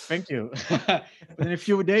 Thank you. But in a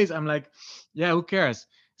few days, I'm like, yeah, who cares?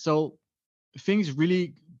 So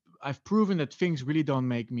I've proven that things really don't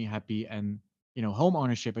make me happy. And, home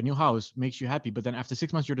ownership, a new house makes you happy. But then after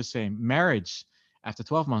 6 months, you're the same. Marriage, after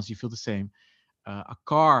 12 months, you feel the same. A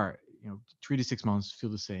car, 3 to 6 months,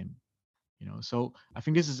 feel the same. So I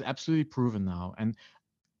think this is absolutely proven now. And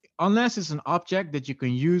unless it's an object that you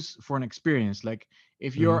can use for an experience, like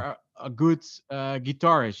if you're a good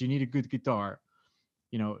guitarist, you need a good guitar.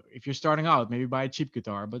 If you're starting out, maybe buy a cheap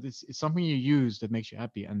guitar, but it's something you use that makes you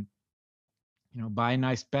happy. And buy a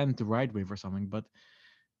nice pen to write with or something. But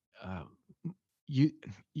you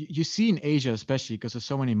see in Asia, especially because there's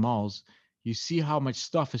so many malls, you see how much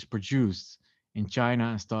stuff is produced in China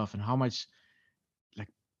and stuff, and how much like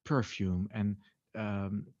perfume and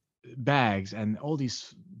bags and all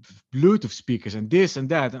these Bluetooth speakers and this and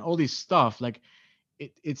that and all this stuff. Like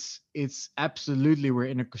it's absolutely, we're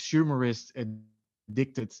in a consumerist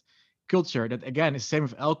addicted culture that, again, is the same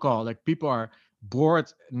with alcohol. Like, people are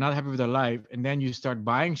bored, not happy with their life, and then you start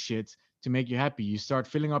buying shit to make you happy. You start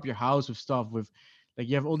filling up your house with stuff, with, like,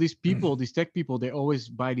 you have all these people, these tech people, they always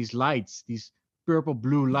buy these lights, these purple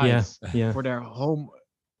blue lights for their home.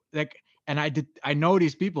 Like, and I know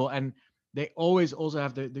these people, and they always also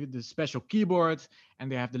have the special keyboard,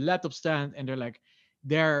 and they have the laptop stand, and they're like,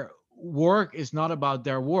 their work is not about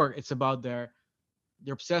their work, it's about they're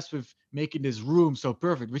obsessed with making this room so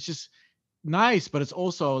perfect, which is nice, but it's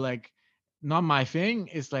also like not my thing.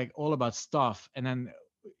 It's like all about stuff, and then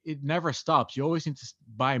it never stops. You always need to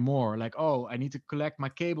buy more. Like, oh, I need to collect my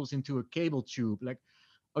cables into a cable tube. Like,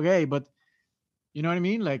 okay, but you know what I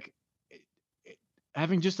mean? Like,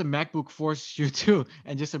 having just a MacBook forces you to,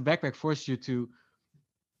 and just a backpack forces you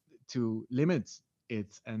to limit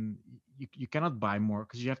it, and you cannot buy more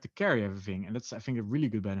because you have to carry everything, and that's, I think, a really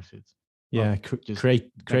good benefit. Yeah,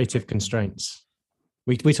 creative constraints.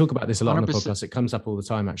 We talk about this a lot on the podcast. It comes up all the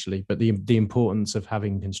time, actually. But the importance of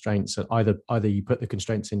having constraints, either you put the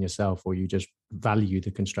constraints in yourself, or you just value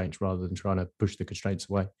the constraints rather than trying to push the constraints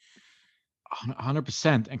away.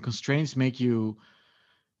 100%. And constraints make you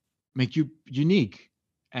unique.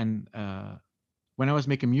 And when I was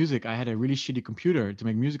making music, I had a really shitty computer to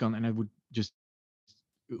make music on, and it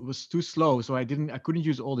was too slow, so I couldn't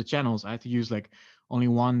use all the channels. I had to use like only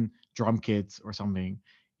one drum kit or something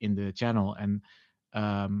in the channel, and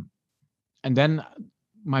then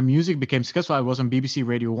my music became successful. I was on BBC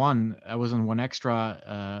Radio 1. I was on One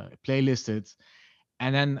Extra, playlisted,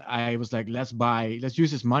 and then I was like, let's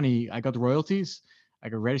use this money. I got royalties. I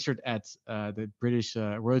got registered at the British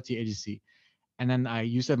royalty agency, and then I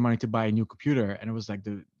used that money to buy a new computer, and it was like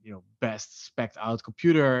the best spec'd out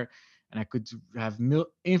computer, and I could have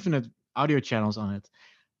infinite audio channels on it.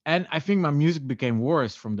 And I think my music became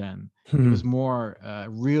worse from then. It was more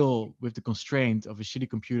real with the constraint of a shitty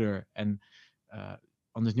computer. And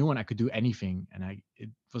on this new one, I could do anything. And it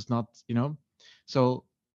was not, So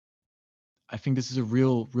I think this is a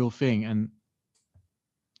real thing. And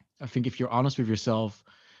I think if you're honest with yourself,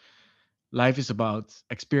 life is about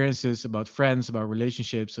experiences, about friends, about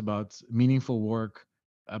relationships, about meaningful work,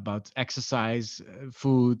 about exercise,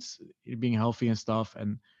 food, being healthy and stuff.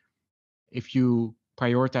 And if you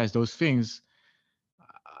prioritize those things,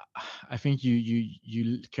 I think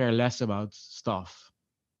you care less about stuff,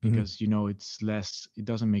 because it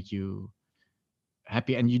doesn't make you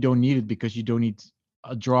happy, and you don't need it, because you don't need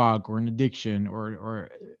a drug or an addiction or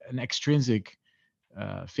an extrinsic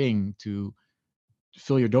thing to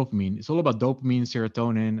fill your dopamine. It's all about dopamine,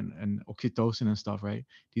 serotonin, and oxytocin and stuff, right?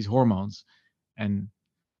 These hormones. And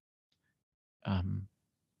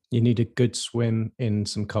you need a good swim in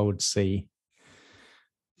some cold sea.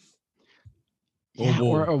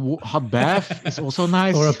 Or a hot bath is also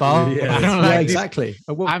nice. Or a bath. Yeah, I don't like exactly.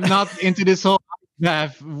 I'm not into this whole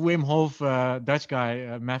bath Wim Hof Dutch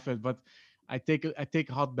guy method, but I take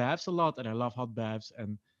hot baths a lot, and I love hot baths,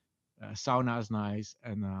 and sauna is nice,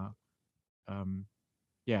 and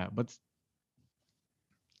but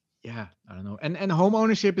I don't know. And home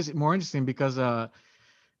ownership is more interesting because I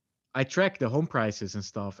track the home prices and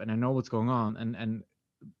stuff, and I know what's going on, and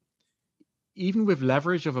even with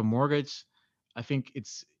leverage of a mortgage, I think it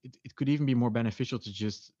could even be more beneficial to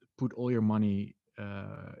just put all your money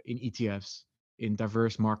in ETFs, in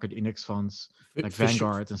diverse market index funds like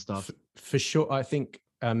Vanguard and stuff. For sure, I think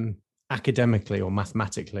academically or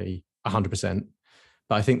mathematically, 100%.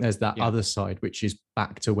 But I think there's that other side, which is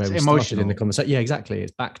back to where we started in the conversation. Yeah, exactly.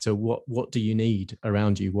 It's back to what do you need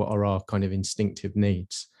around you? What are our kind of instinctive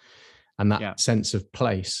needs? And that sense of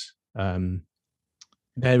place.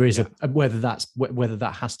 There is whether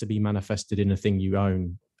that has to be manifested in a thing you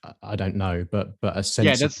own, I don't know, but a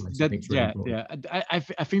sense of place.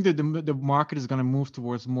 I think that the market is going to move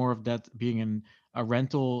towards more of that being a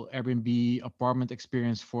rental Airbnb apartment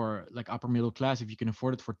experience for like upper middle class, if you can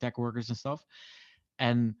afford it, for tech workers and stuff.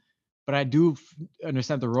 But I do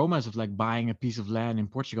understand the romance of like buying a piece of land in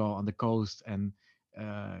Portugal on the coast and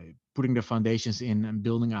putting the foundations in and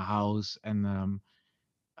building a house, and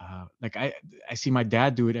like I see my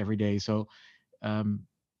dad do it every day. So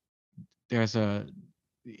there's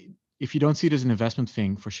if you don't see it as an investment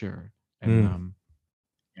thing, for sure. And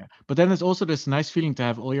but then there's also this nice feeling to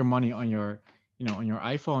have all your money on your on your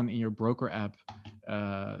iPhone, in your broker app,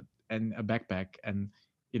 and a backpack, and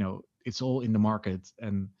it's all in the market,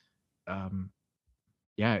 and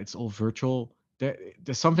it's all virtual.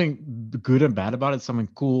 There's something good and bad about it, something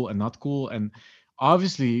cool and not cool. And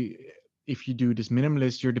obviously, if you do this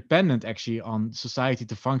minimalist, you're dependent actually on society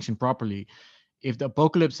to function properly. If the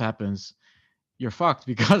apocalypse happens, you're fucked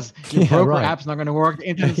because your broker app's not going to work, the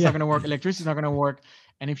internet's not going to work, electricity's not going to work.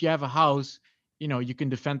 And if you have a house, you can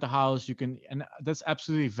defend the house. And that's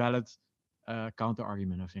absolutely valid counter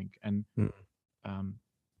argument, I think. And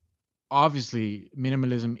obviously,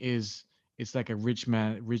 minimalism it's like a rich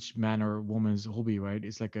man or woman's hobby, right?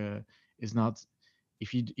 It's not.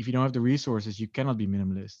 If you don't have the resources, you cannot be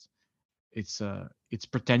minimalist. It's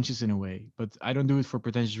pretentious in a way, but I don't do it for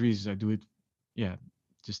pretentious reasons. I do it,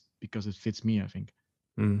 just because it fits me, I think.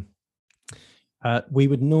 We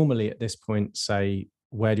would normally at this point say,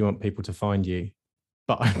 where do you want people to find you?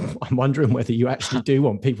 But I'm wondering whether you actually do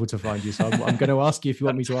want people to find you. So I'm going to ask you if you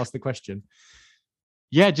want me to ask the question.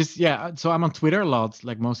 So I'm on Twitter a lot,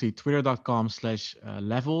 like mostly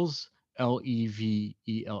twitter.com/levels, LEVELS.io,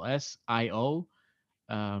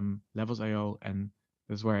 levels.io, and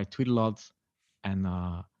that's where I tweet a lot. And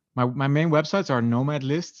my main websites are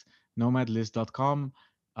Nomadlist, nomadlist.com,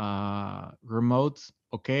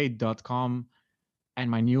 remoteok.com,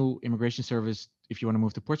 and my new immigration service, if you want to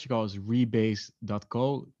move to Portugal, is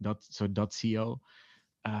rebase.co.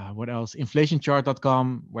 What else?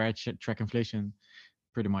 Inflationchart.com, where I track inflation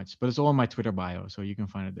pretty much. But it's all in my Twitter bio, so you can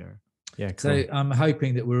find it there. Yeah, cool. So I'm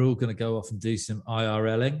hoping that we're all going to go off and do some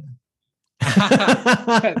IRLing.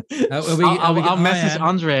 I'll message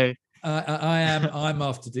Andre. I'm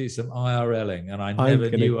off to do some IRLing, and I never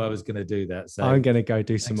knew I was going to do that. So I'm going to go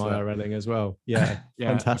do some IRLing as well. Yeah,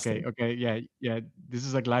 fantastic. Okay, yeah. This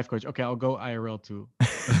is like life coach. Okay, I'll go IRL too.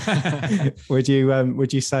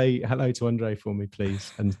 Would you say hello to Andre for me,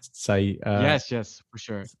 please, and say yes, for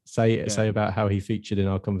sure. Say about how he featured in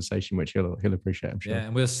our conversation, which he'll appreciate, I'm sure. Yeah,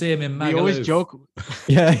 and we'll see him in Magaluf. We always joke.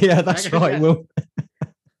 Yeah, that's right. We'll.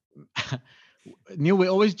 Neil, we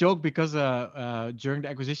always joke because during the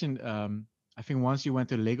acquisition, I think once you went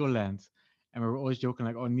to Legoland, and we were always joking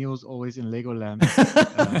like, "Oh, Neil's always in Legoland."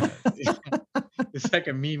 It's like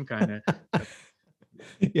a meme, kind of.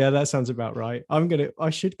 Yeah, that sounds about right. I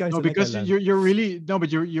should go. No, because you're really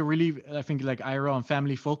you're really, I think, like IRL and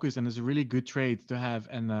family focused, and it's a really good trait to have.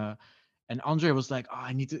 And Andre was like, "Oh,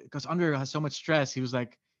 I need to," because Andre has so much stress. He was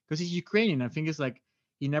like, because he's Ukrainian. I think it's like,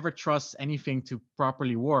 he never trusts anything to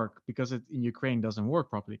properly work because it in Ukraine doesn't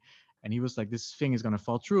work properly. And he was like, this thing is going to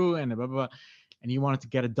fall through and blah, blah, blah. And he wanted to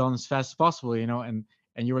get it done as fast as possible, and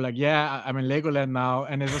you were like, yeah, I'm in Legoland now.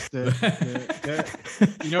 And it was the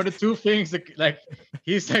the two things that, like,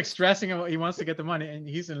 he's like stressing about, he wants to get the money, and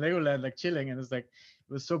he's in Legoland, like chilling. And it's like,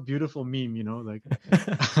 it was so beautiful meme, like.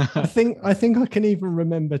 I think I can even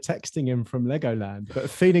remember texting him from Legoland, but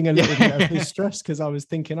feeling a little bit of his stress because I was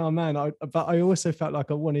thinking, oh man, but I also felt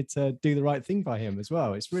like I wanted to do the right thing by him as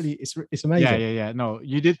well. It's really, it's amazing. Yeah. No,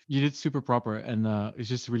 you did super proper, and it's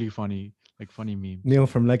just really funny, like funny meme. Neil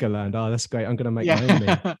from Legoland. Oh, that's great. I'm going to make my own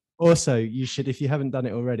meme. Also, you should, if you haven't done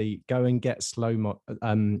it already, go and get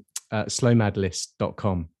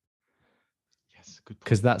slowmadlist.com.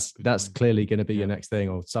 Because that's clearly going to be your next thing,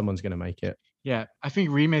 or someone's going to make it. Yeah, I think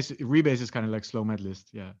Rebase is kind of like Slow Madlist.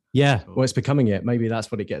 Yeah. So, well, it's becoming it. Maybe that's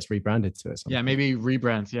what it gets rebranded to. Yeah, maybe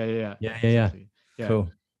rebrand. Yeah. Cool.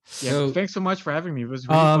 Yeah. So, thanks so much for having me. It was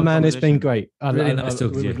really fun man, it's been great. Really nice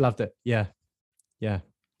talking to you. We've loved it. Yeah.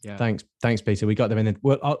 Thanks, Peter. We got them in.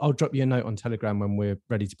 Well, I'll drop you a note on Telegram when we're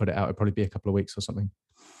ready to put it out. It'll probably be a couple of weeks or something.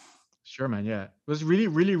 Sure, man. Yeah, it was really,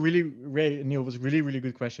 really, really, Neil, it was really, really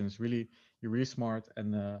good questions. Really, you're really smart,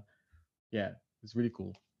 and it's really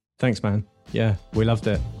cool. Thanks, man. Yeah, we loved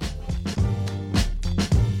it.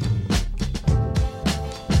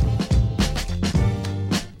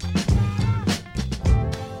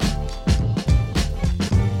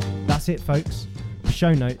 That's it, folks. For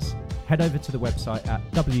show notes, head over to the website at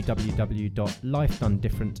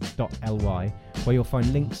www.lifedonedifferent.ly, where you'll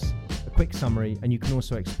find links, a quick summary, and you can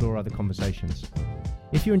also explore other conversations.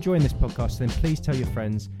 If you're enjoying this podcast, then please tell your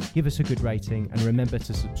friends, give us a good rating, and remember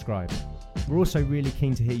to subscribe. We're also really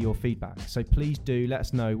keen to hear your feedback, so please do let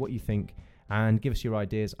us know what you think and give us your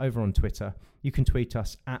ideas over on Twitter. You can tweet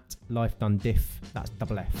us at LifeDoneDiff, that's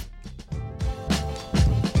double F.